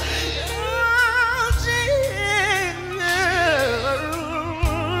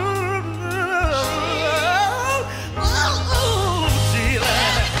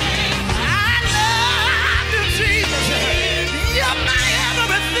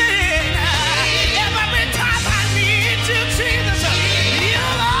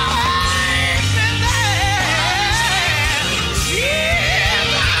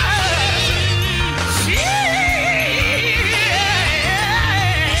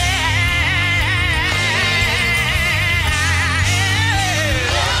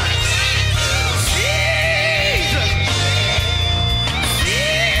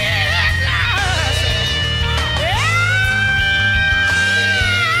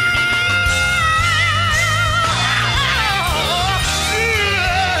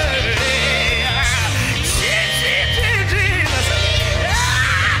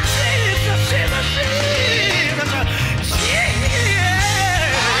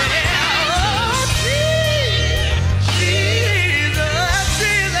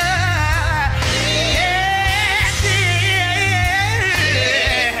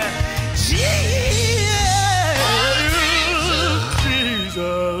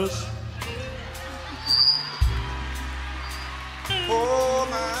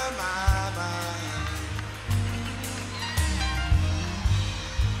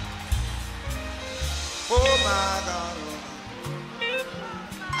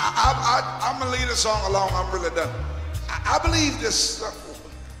 I'm gonna leave the song alone. I'm really done. I believe this.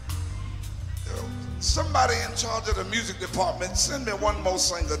 Somebody in charge of the music department, send me one more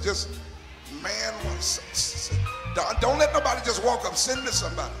singer. Just man, don't let nobody just walk up. Send me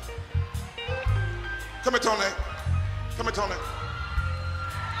somebody. Come here, Tony. Come here, Tony.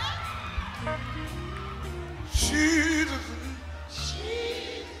 Jesus.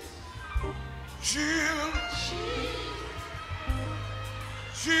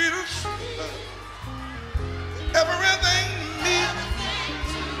 Jesus, everything to me.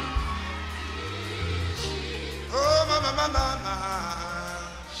 Oh, my.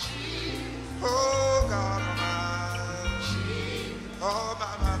 Oh, God, my. Oh,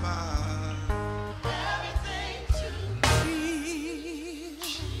 my. everything to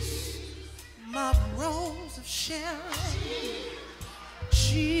my rose of Sharon,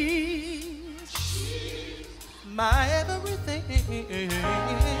 she's my everything.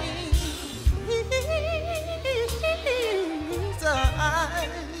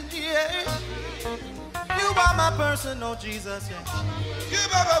 You are my personal Jesus.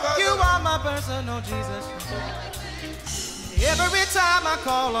 You are my personal Jesus. Every time I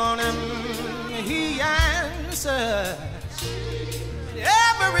call on him, he answers.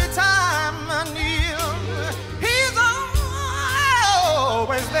 Every time I kneel, he's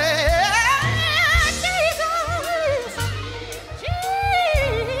always there.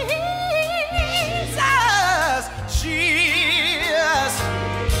 Jesus, Jesus,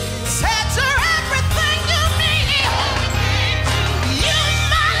 set her at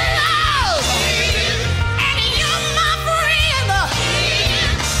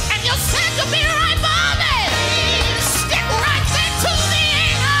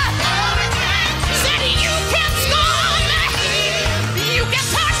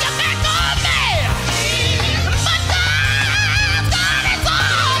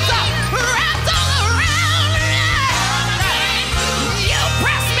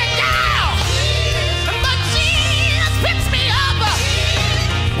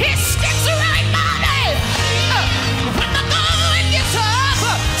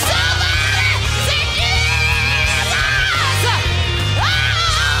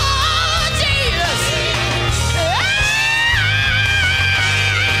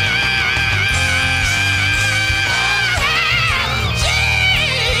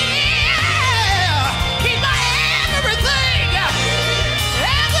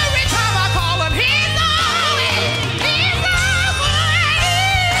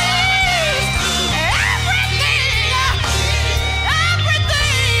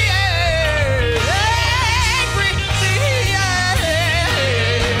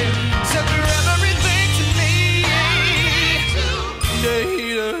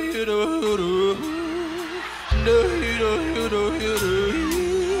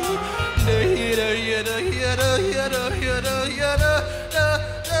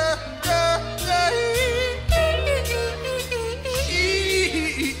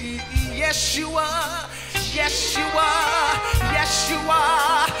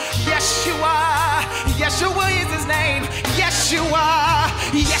Yeshua is his name. Yeshua,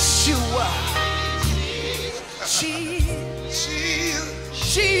 Yeshua.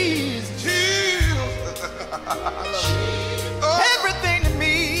 She's everything to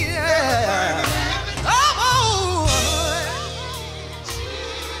me.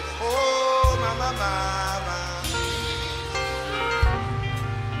 Oh, my.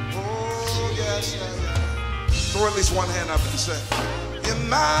 Oh, yes. Throw at least one hand up and say, in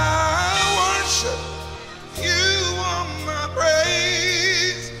my worship, you are my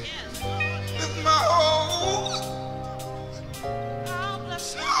praise. With my whole, I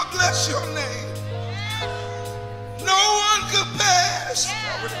bless your name. No one compares.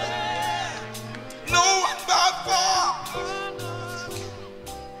 No one by far.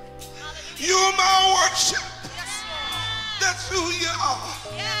 You're my worship. That's who you are.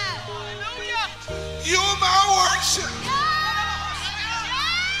 You're my worship.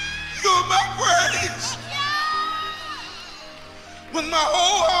 You're my praise. With my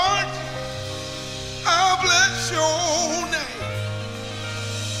whole heart, I'll bless your name.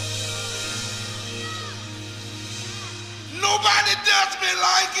 Nobody does me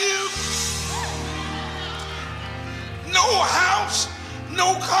like you. No house,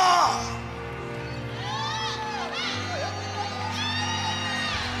 no car.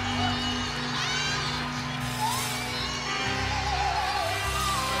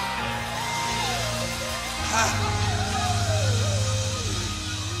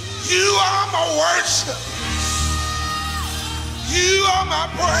 You are my worship. You are my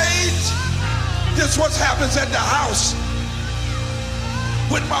praise. This is what happens at the house.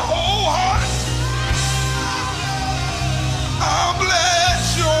 With my whole heart, I'll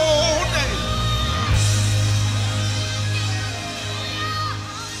bless your name.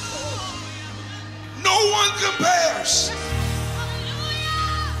 No one compares.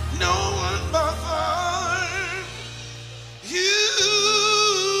 No one but you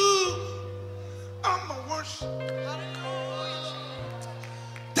are my worship.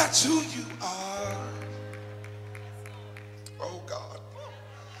 That's who you are. Oh God.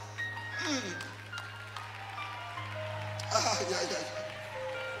 Yeah.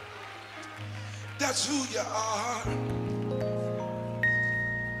 That's who you are.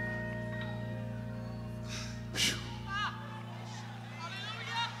 Whew.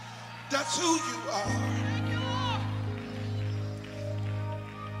 That's who you are.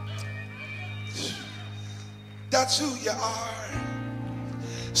 That's who you are.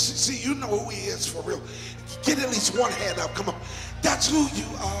 See, you know who he is for real. Get at least one hand up. Come on. That's who you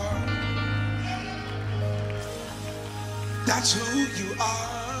are. That's who you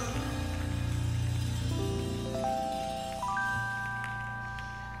are.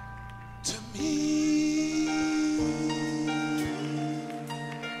 To me.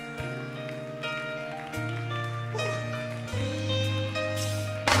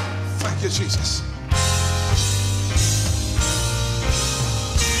 Thank you, Jesus.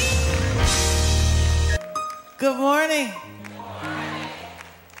 Good morning.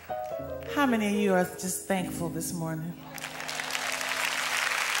 How many of you are just thankful this morning?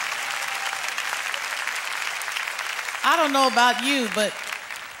 I don't know about you, but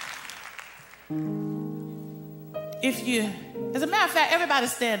if you, as a matter of fact, everybody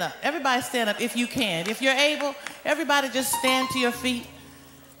stand up. Everybody stand up if you can. If you're able, everybody just stand to your feet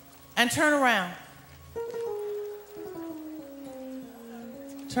and turn around.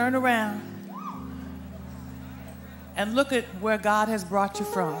 Turn around and look at where God has brought you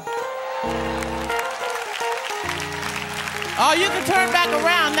from. Oh, you can turn back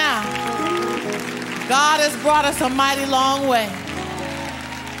around now. God has brought us a mighty long way.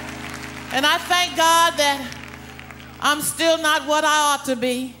 And I thank God that I'm still not what I ought to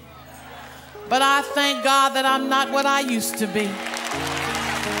be, but I thank God that I'm not what I used to be.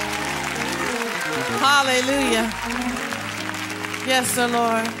 Hallelujah. Yes, sir,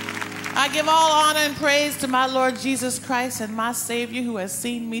 Lord. I give all honor and praise to my Lord Jesus Christ and my Savior who has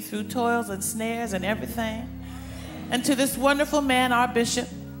seen me through toils and snares and everything. And to this wonderful man, our bishop,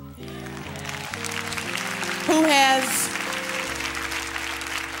 who has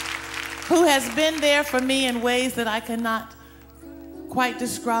been there for me in ways that I cannot quite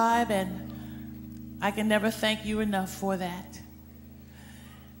describe, and I can never thank you enough for that.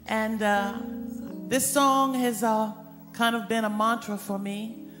 And this song has kind of been a mantra for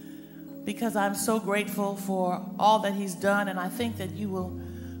me, because I'm so grateful for all that he's done, and I think that you will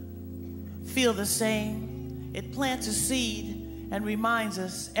feel the same. It plants a seed and reminds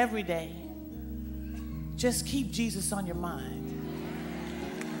us every day, just keep Jesus on your mind.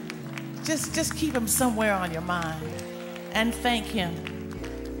 Just keep him somewhere on your mind and thank him.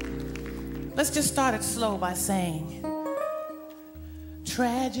 Let's just start it slow by saying,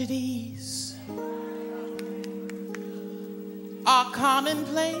 tragedies are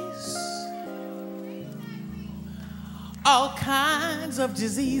commonplace. All kinds of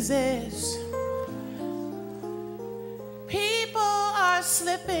diseases. People are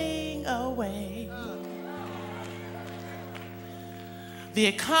slipping away. The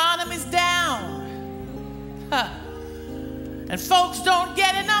economy's down. And folks don't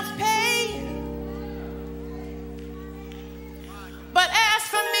get enough pay. But as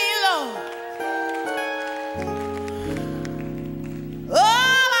for me, Lord,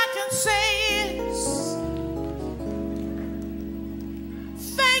 all I can say is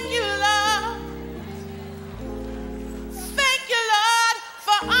thank you, Lord. Thank you, Lord,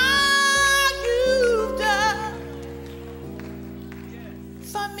 for all you've done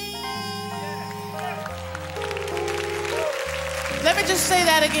for me. Let me just say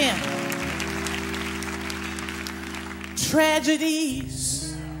that again.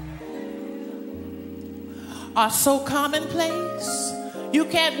 Tragedies are so commonplace. You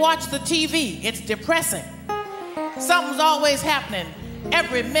can't watch the TV. It's depressing. Something's always happening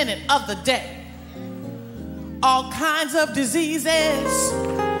every minute of the day. All kinds of diseases.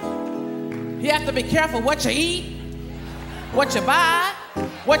 You have to be careful what you eat, what you buy,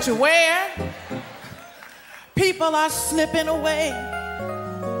 what you wear. People are slipping away.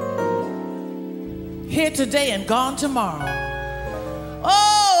 Here today and gone tomorrow.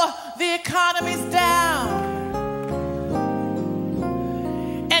 Oh, the economy's down.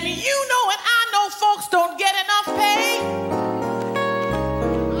 And you know and I know folks don't get enough pay.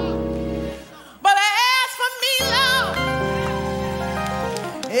 But as for me, Lord,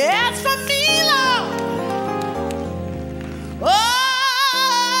 as for me, Lord, all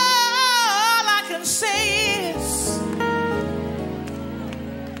I can say is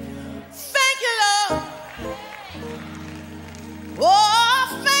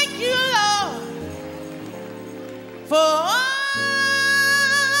oh, thank you, Lord, for all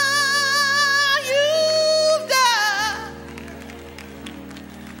you've done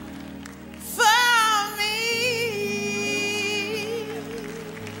for me.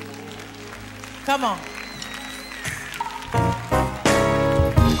 Come on.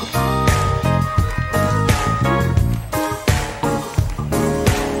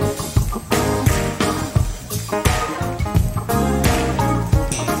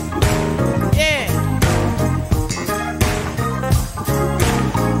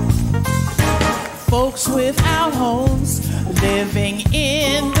 Folks without homes, living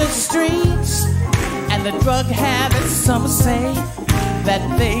in the streets, and the drug habits some say that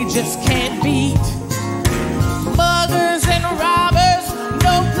they just can't beat. Muggers and robbers,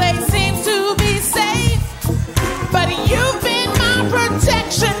 no place seems to be safe, but you've been my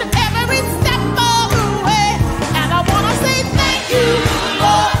protection every step of the way, and I wanna say thank you,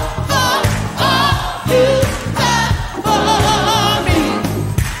 Lord, for all you've done for me.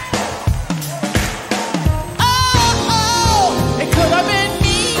 It could have been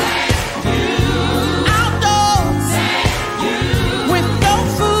me, outdoors, with no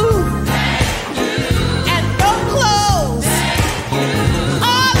food,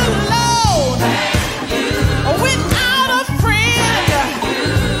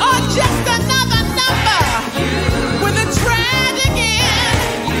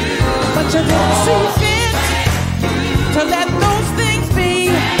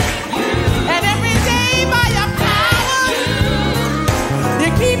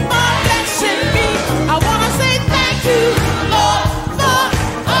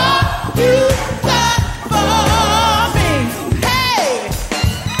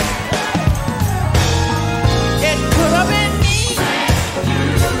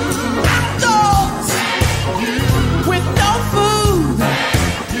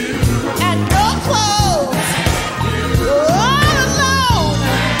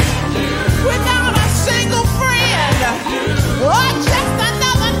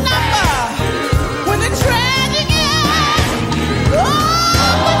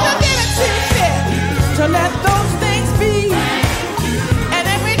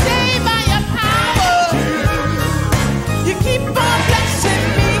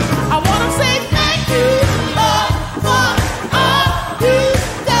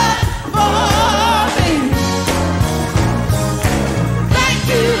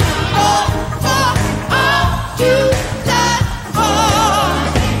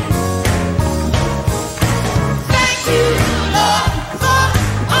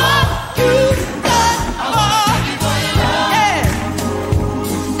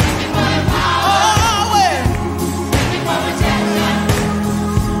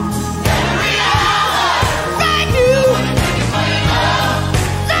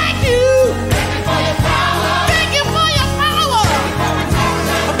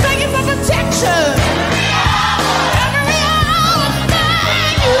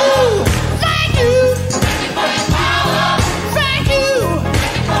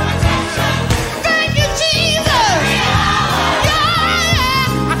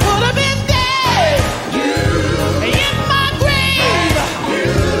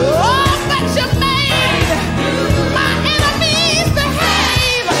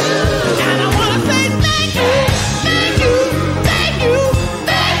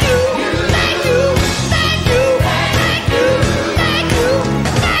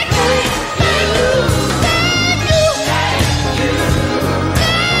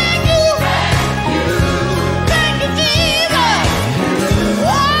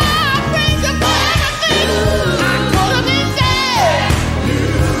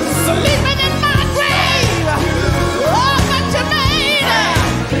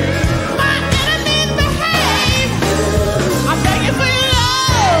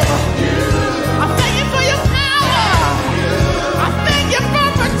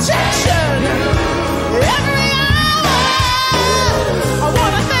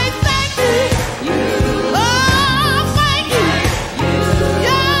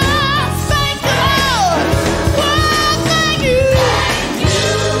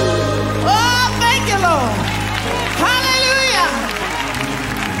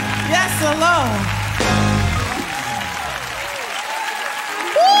 the Lord.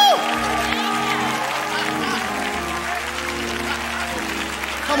 Woo!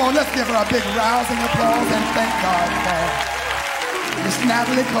 Come on, let's give her a big rousing applause and thank God for Miss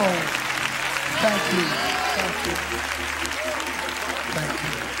Natalie Cole. Thank you. Thank you. Thank you.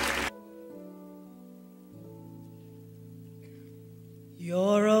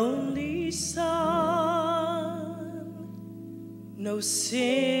 Your only Son, no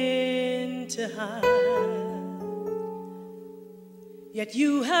sin to hide, yet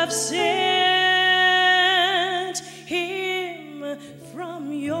you have sent him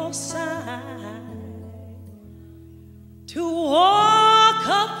from your side to walk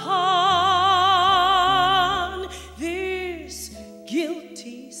upon this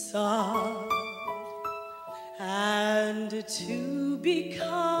guilty sod and to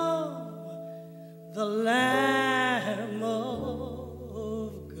become the Lamb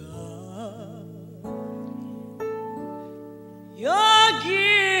of God. Your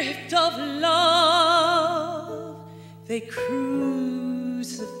gift of love they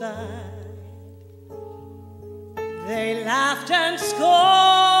crucified. They laughed and scorned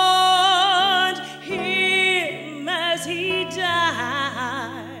him as he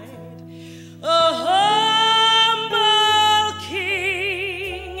died. A humble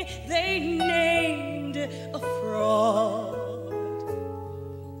king they named a fraud.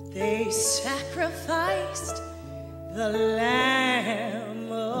 They sacrificed the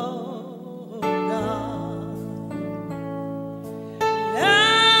Lamb of God.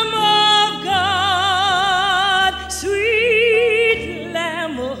 Lamb of God, sweet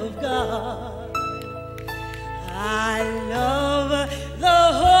Lamb of God, I love the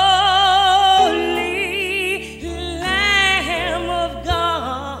holy Lamb of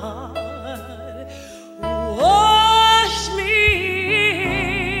God. Wash me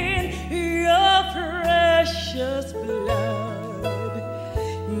in your precious blood,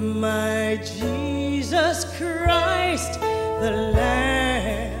 my Jesus Christ, the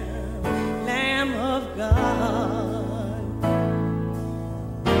Lamb of God.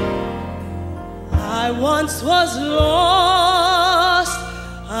 I once was lost,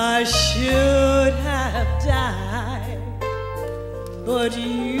 I should have died, but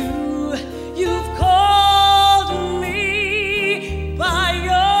you've called me by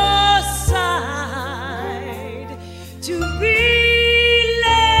your side to be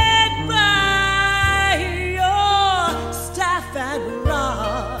led by your staff and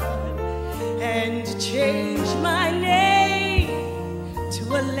rod, and to change my name to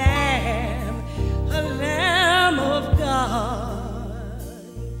a Lamb of God.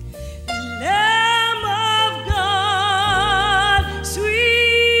 Lamb of God,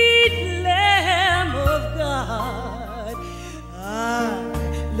 sweet Lamb of God, I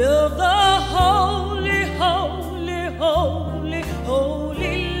love the holy, holy, holy,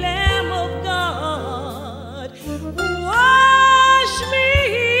 holy Lamb of God. Wash me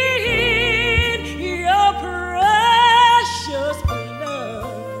in your precious blood,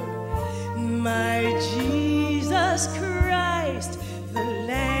 my Jesus Christ, the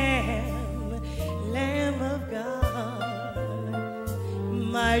Lamb of God.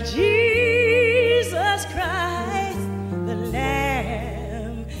 My Jesus Christ, the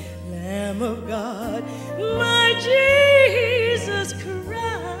Lamb of God. My Jesus Christ,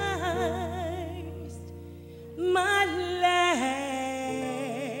 my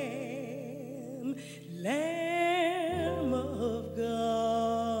Lamb of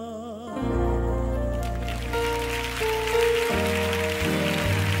God.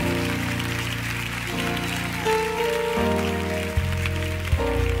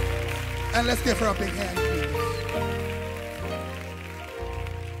 And let's give her a big hand, please.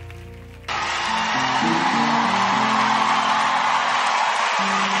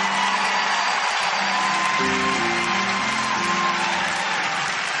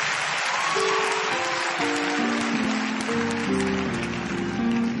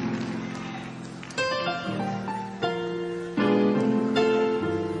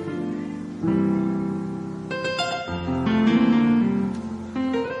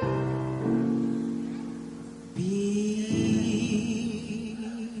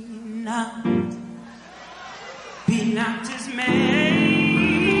 Be not dismayed.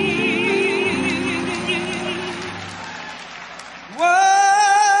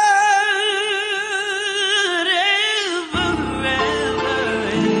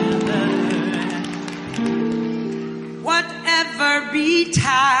 Whatever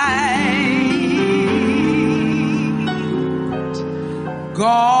betide,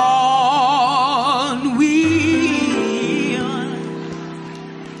 gone will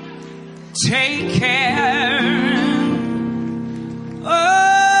take care of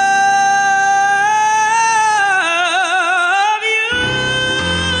you.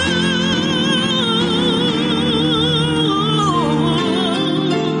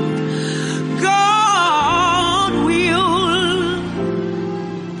 God will,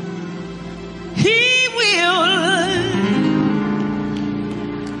 He will.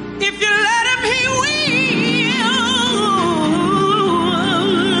 If you let Him, He will.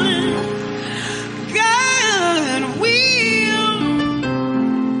 God will.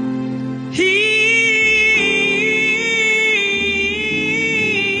 He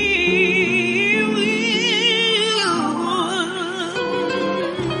will.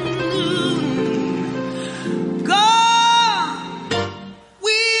 God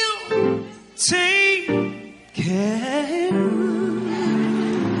will take care of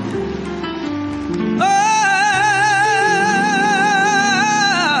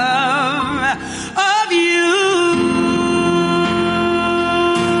you.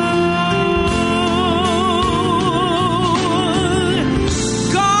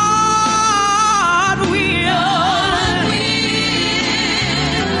 God will.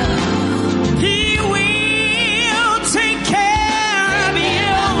 He will take care of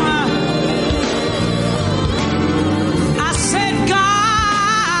you. I said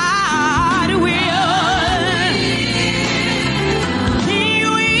God will. He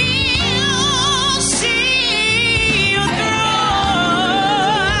will see you through.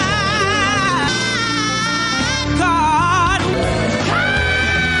 God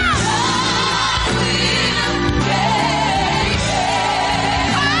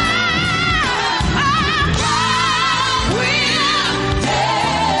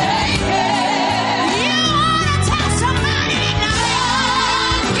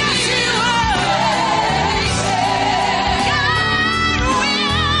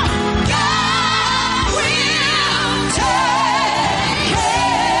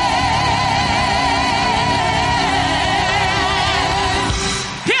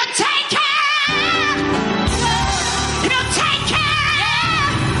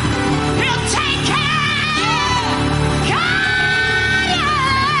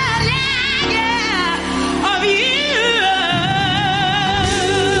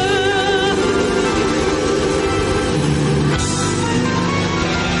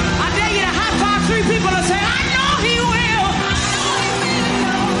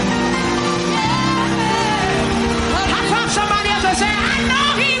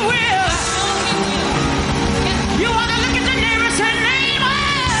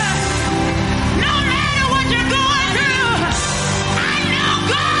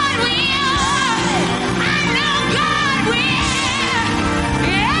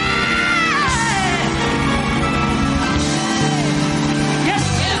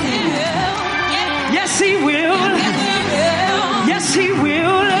He will. Yes, He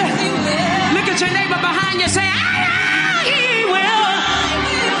will. Look at your neighbor behind you. Say, I know He will.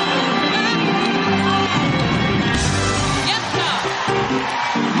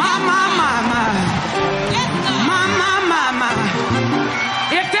 My.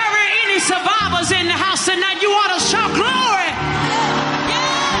 If there are any survivors in the house tonight, you ought to shout glory.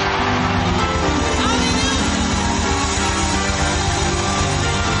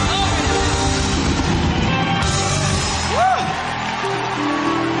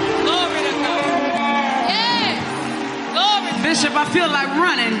 Bishop, I feel like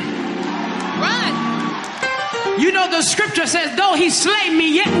running. Run. You know the scripture says, though He slay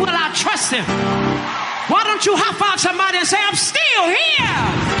me, yet will I trust Him. Why don't you high five somebody and say, I'm still here.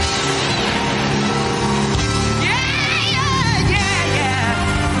 Yeah.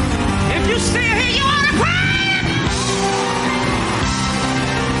 If you're still here, you ought to praise.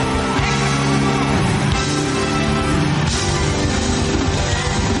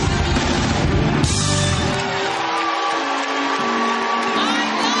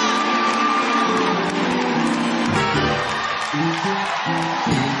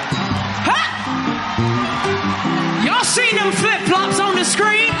 Y'all seen them flip-flops on the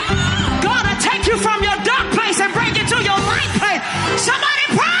screen?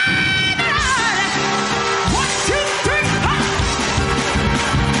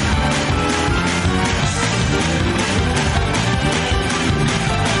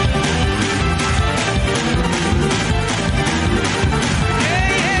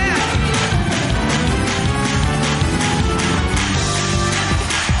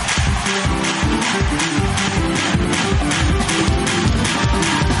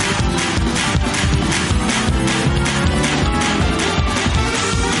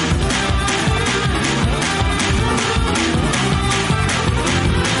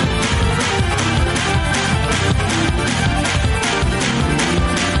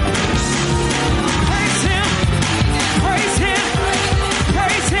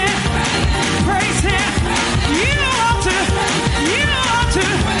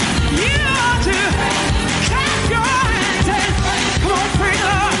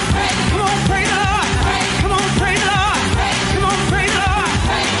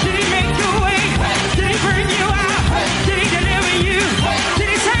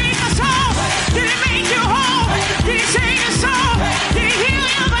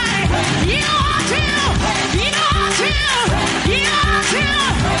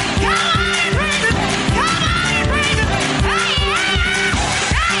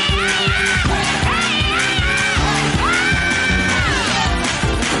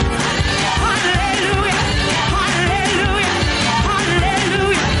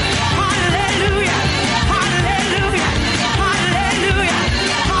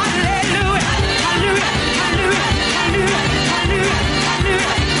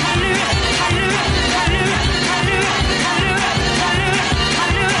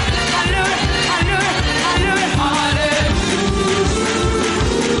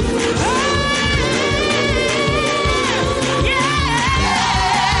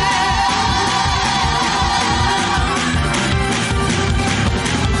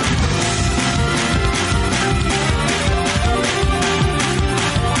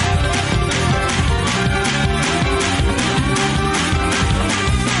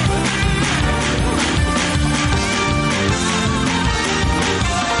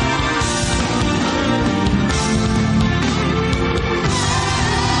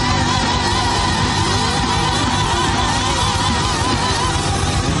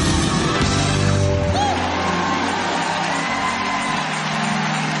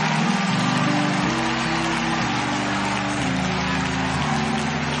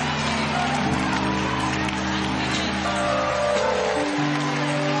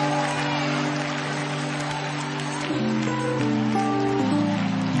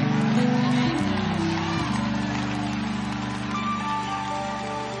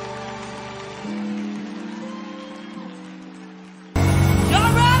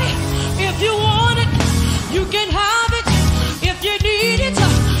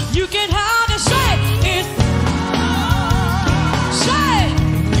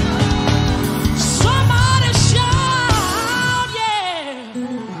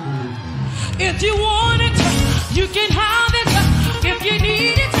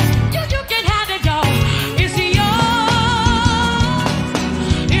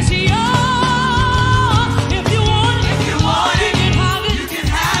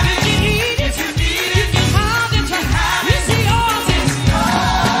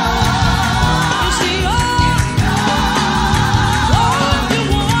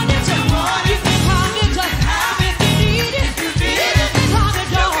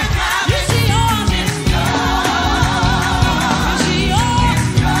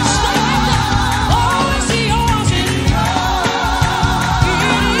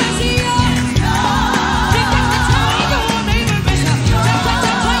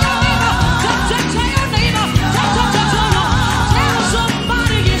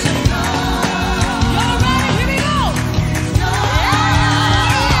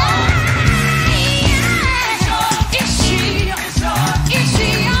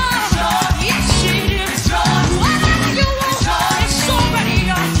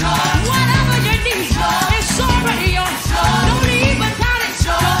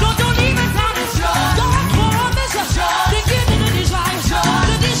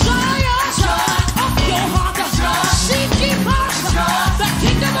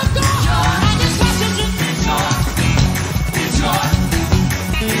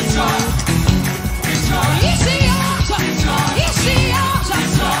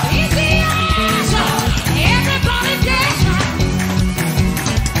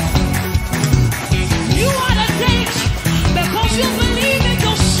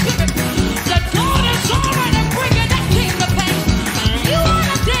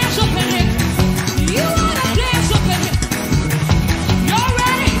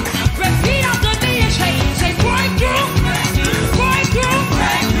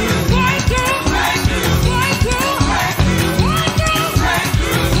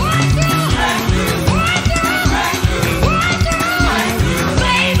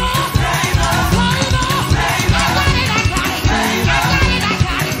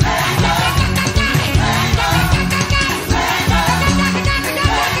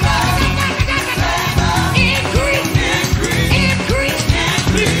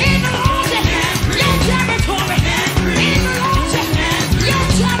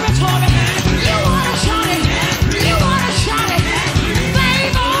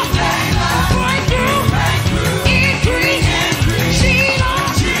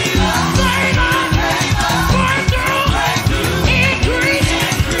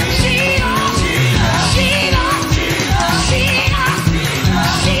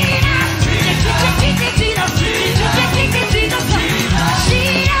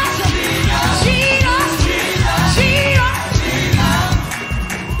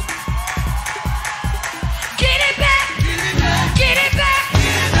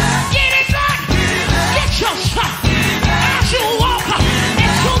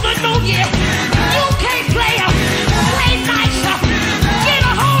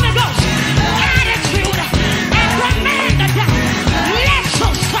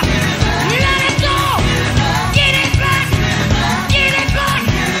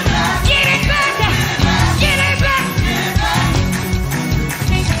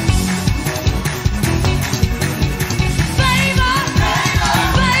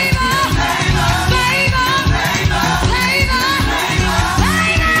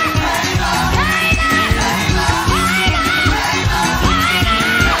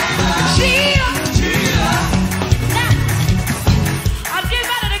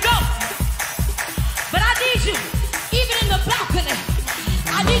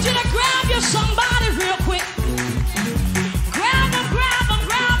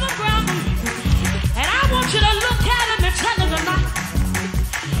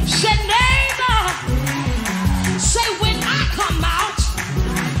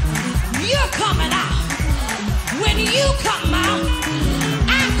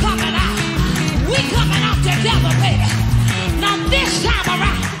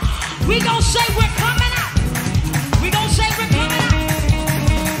 say we're coming out. We're gonna say we're coming out.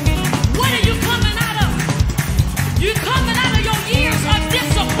 What are you coming out of? You're coming out of your years of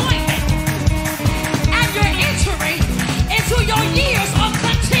disappointment, and you're entering into your years of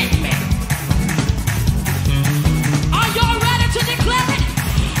contentment. Are y'all ready to declare it?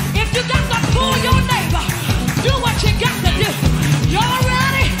 If you got to pull your neighbor, do what you got to do. Y'all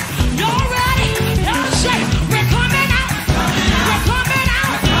ready? Y'all ready? Y'all say, we're coming out. We're coming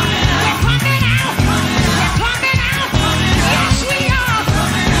out. We're coming out.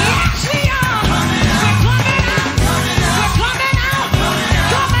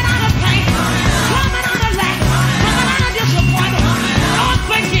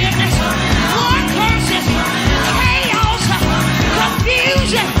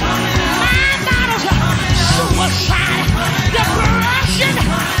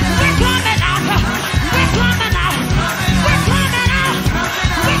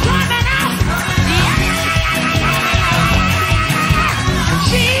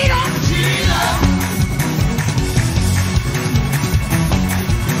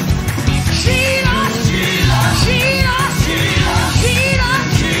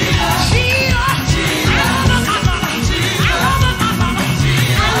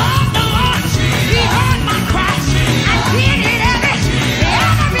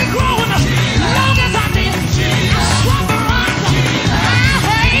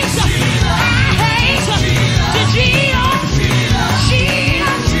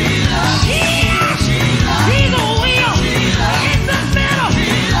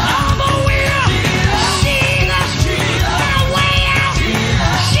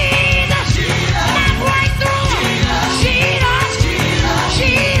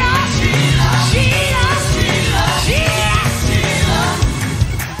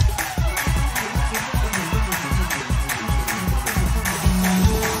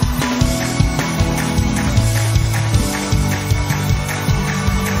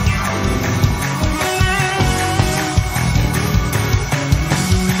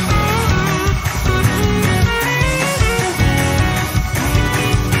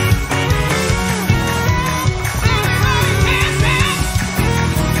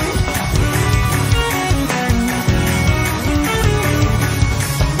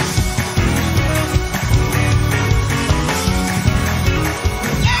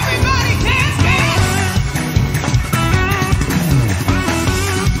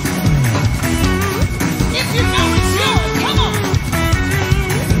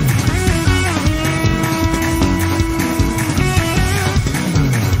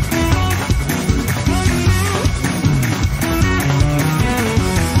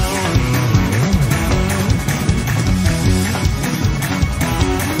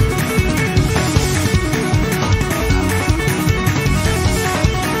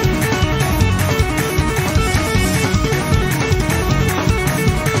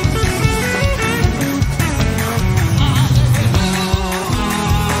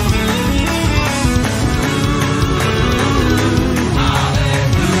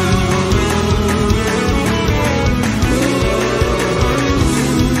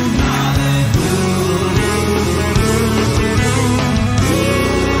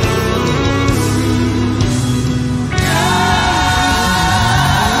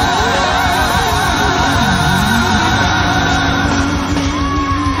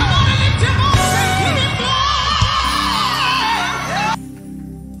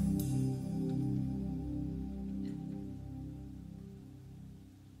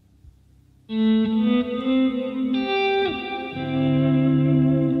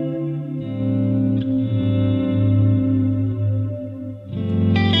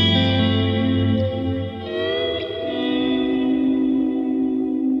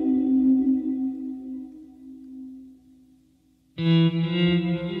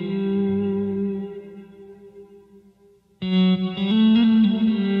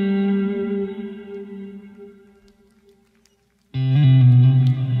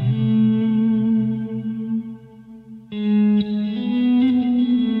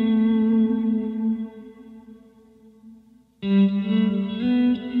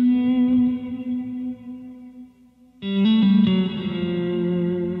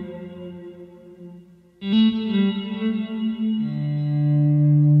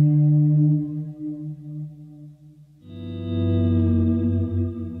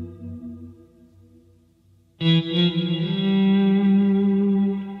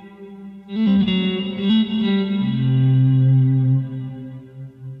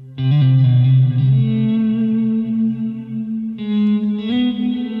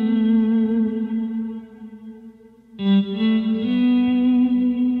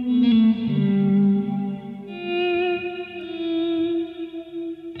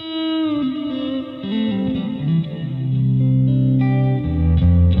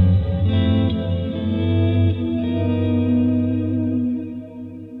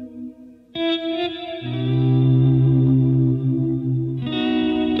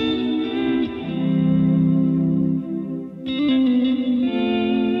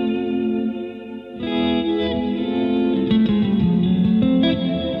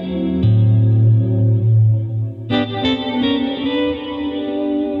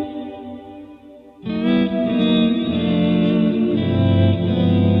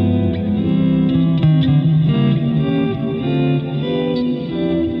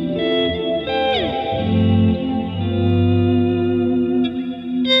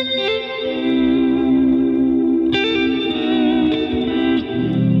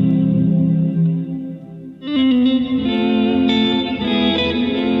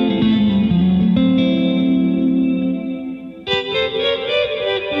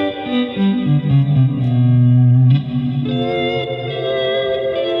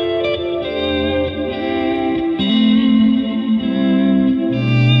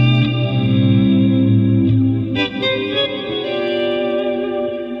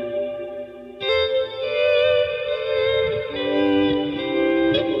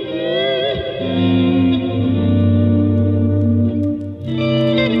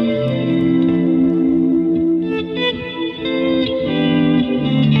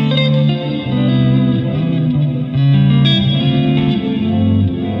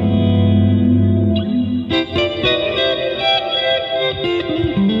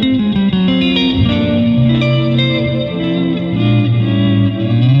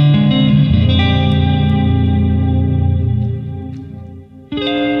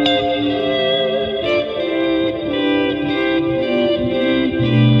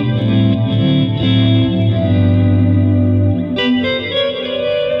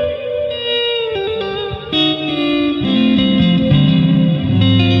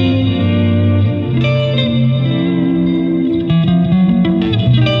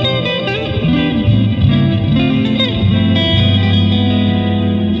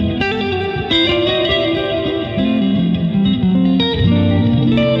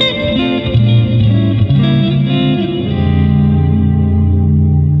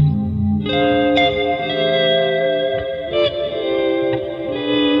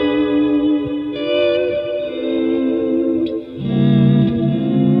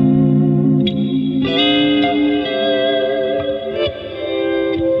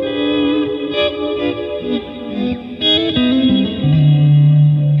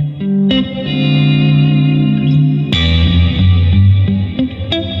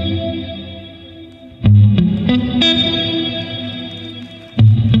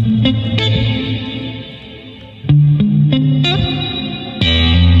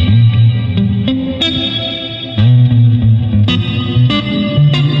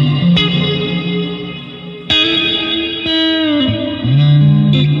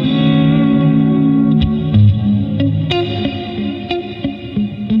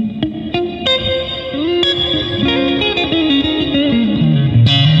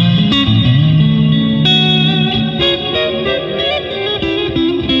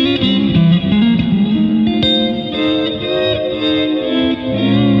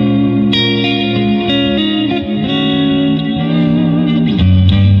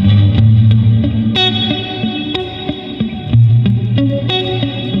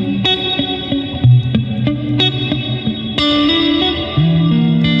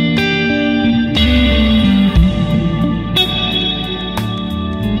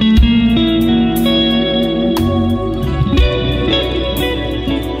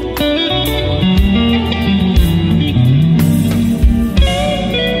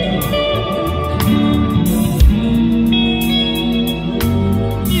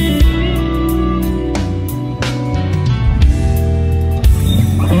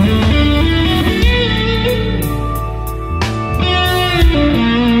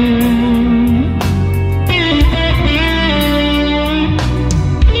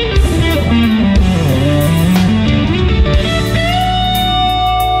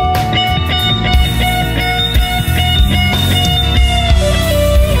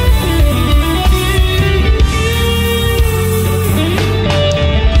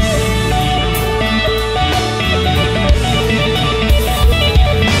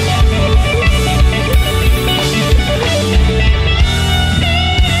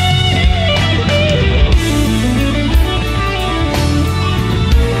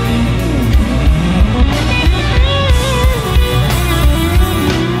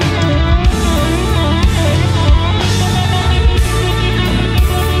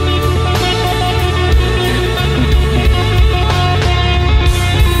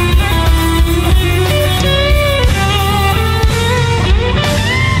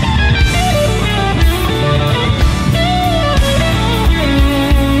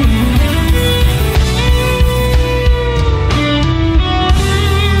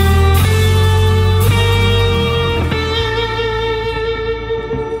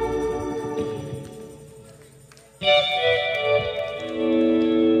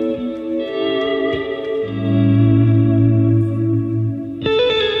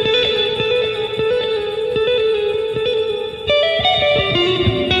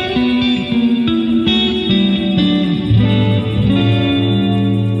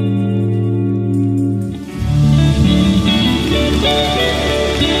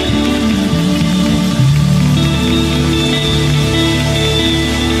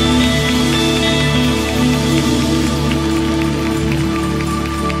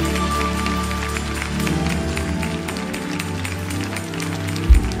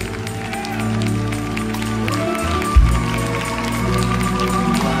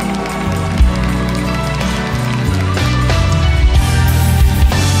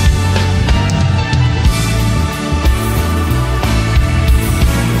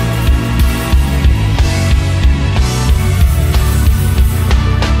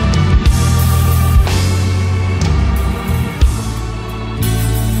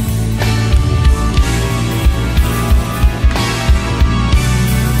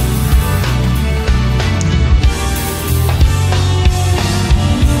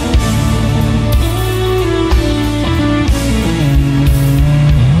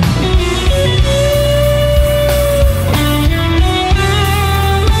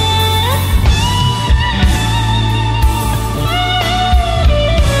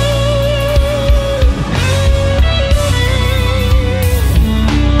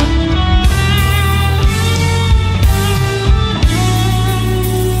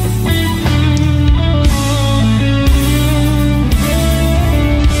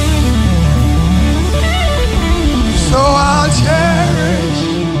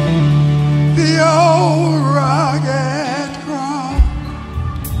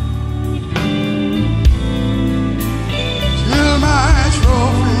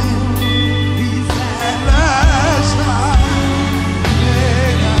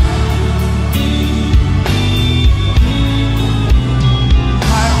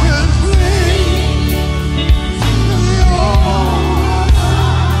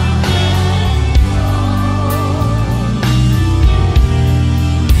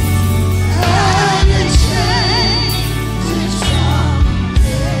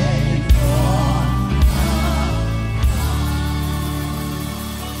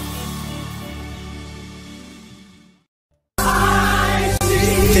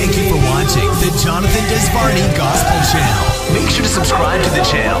 DesVerney Gospel Channel. Make sure to subscribe to the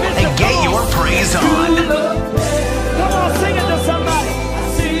channel and get your praise on.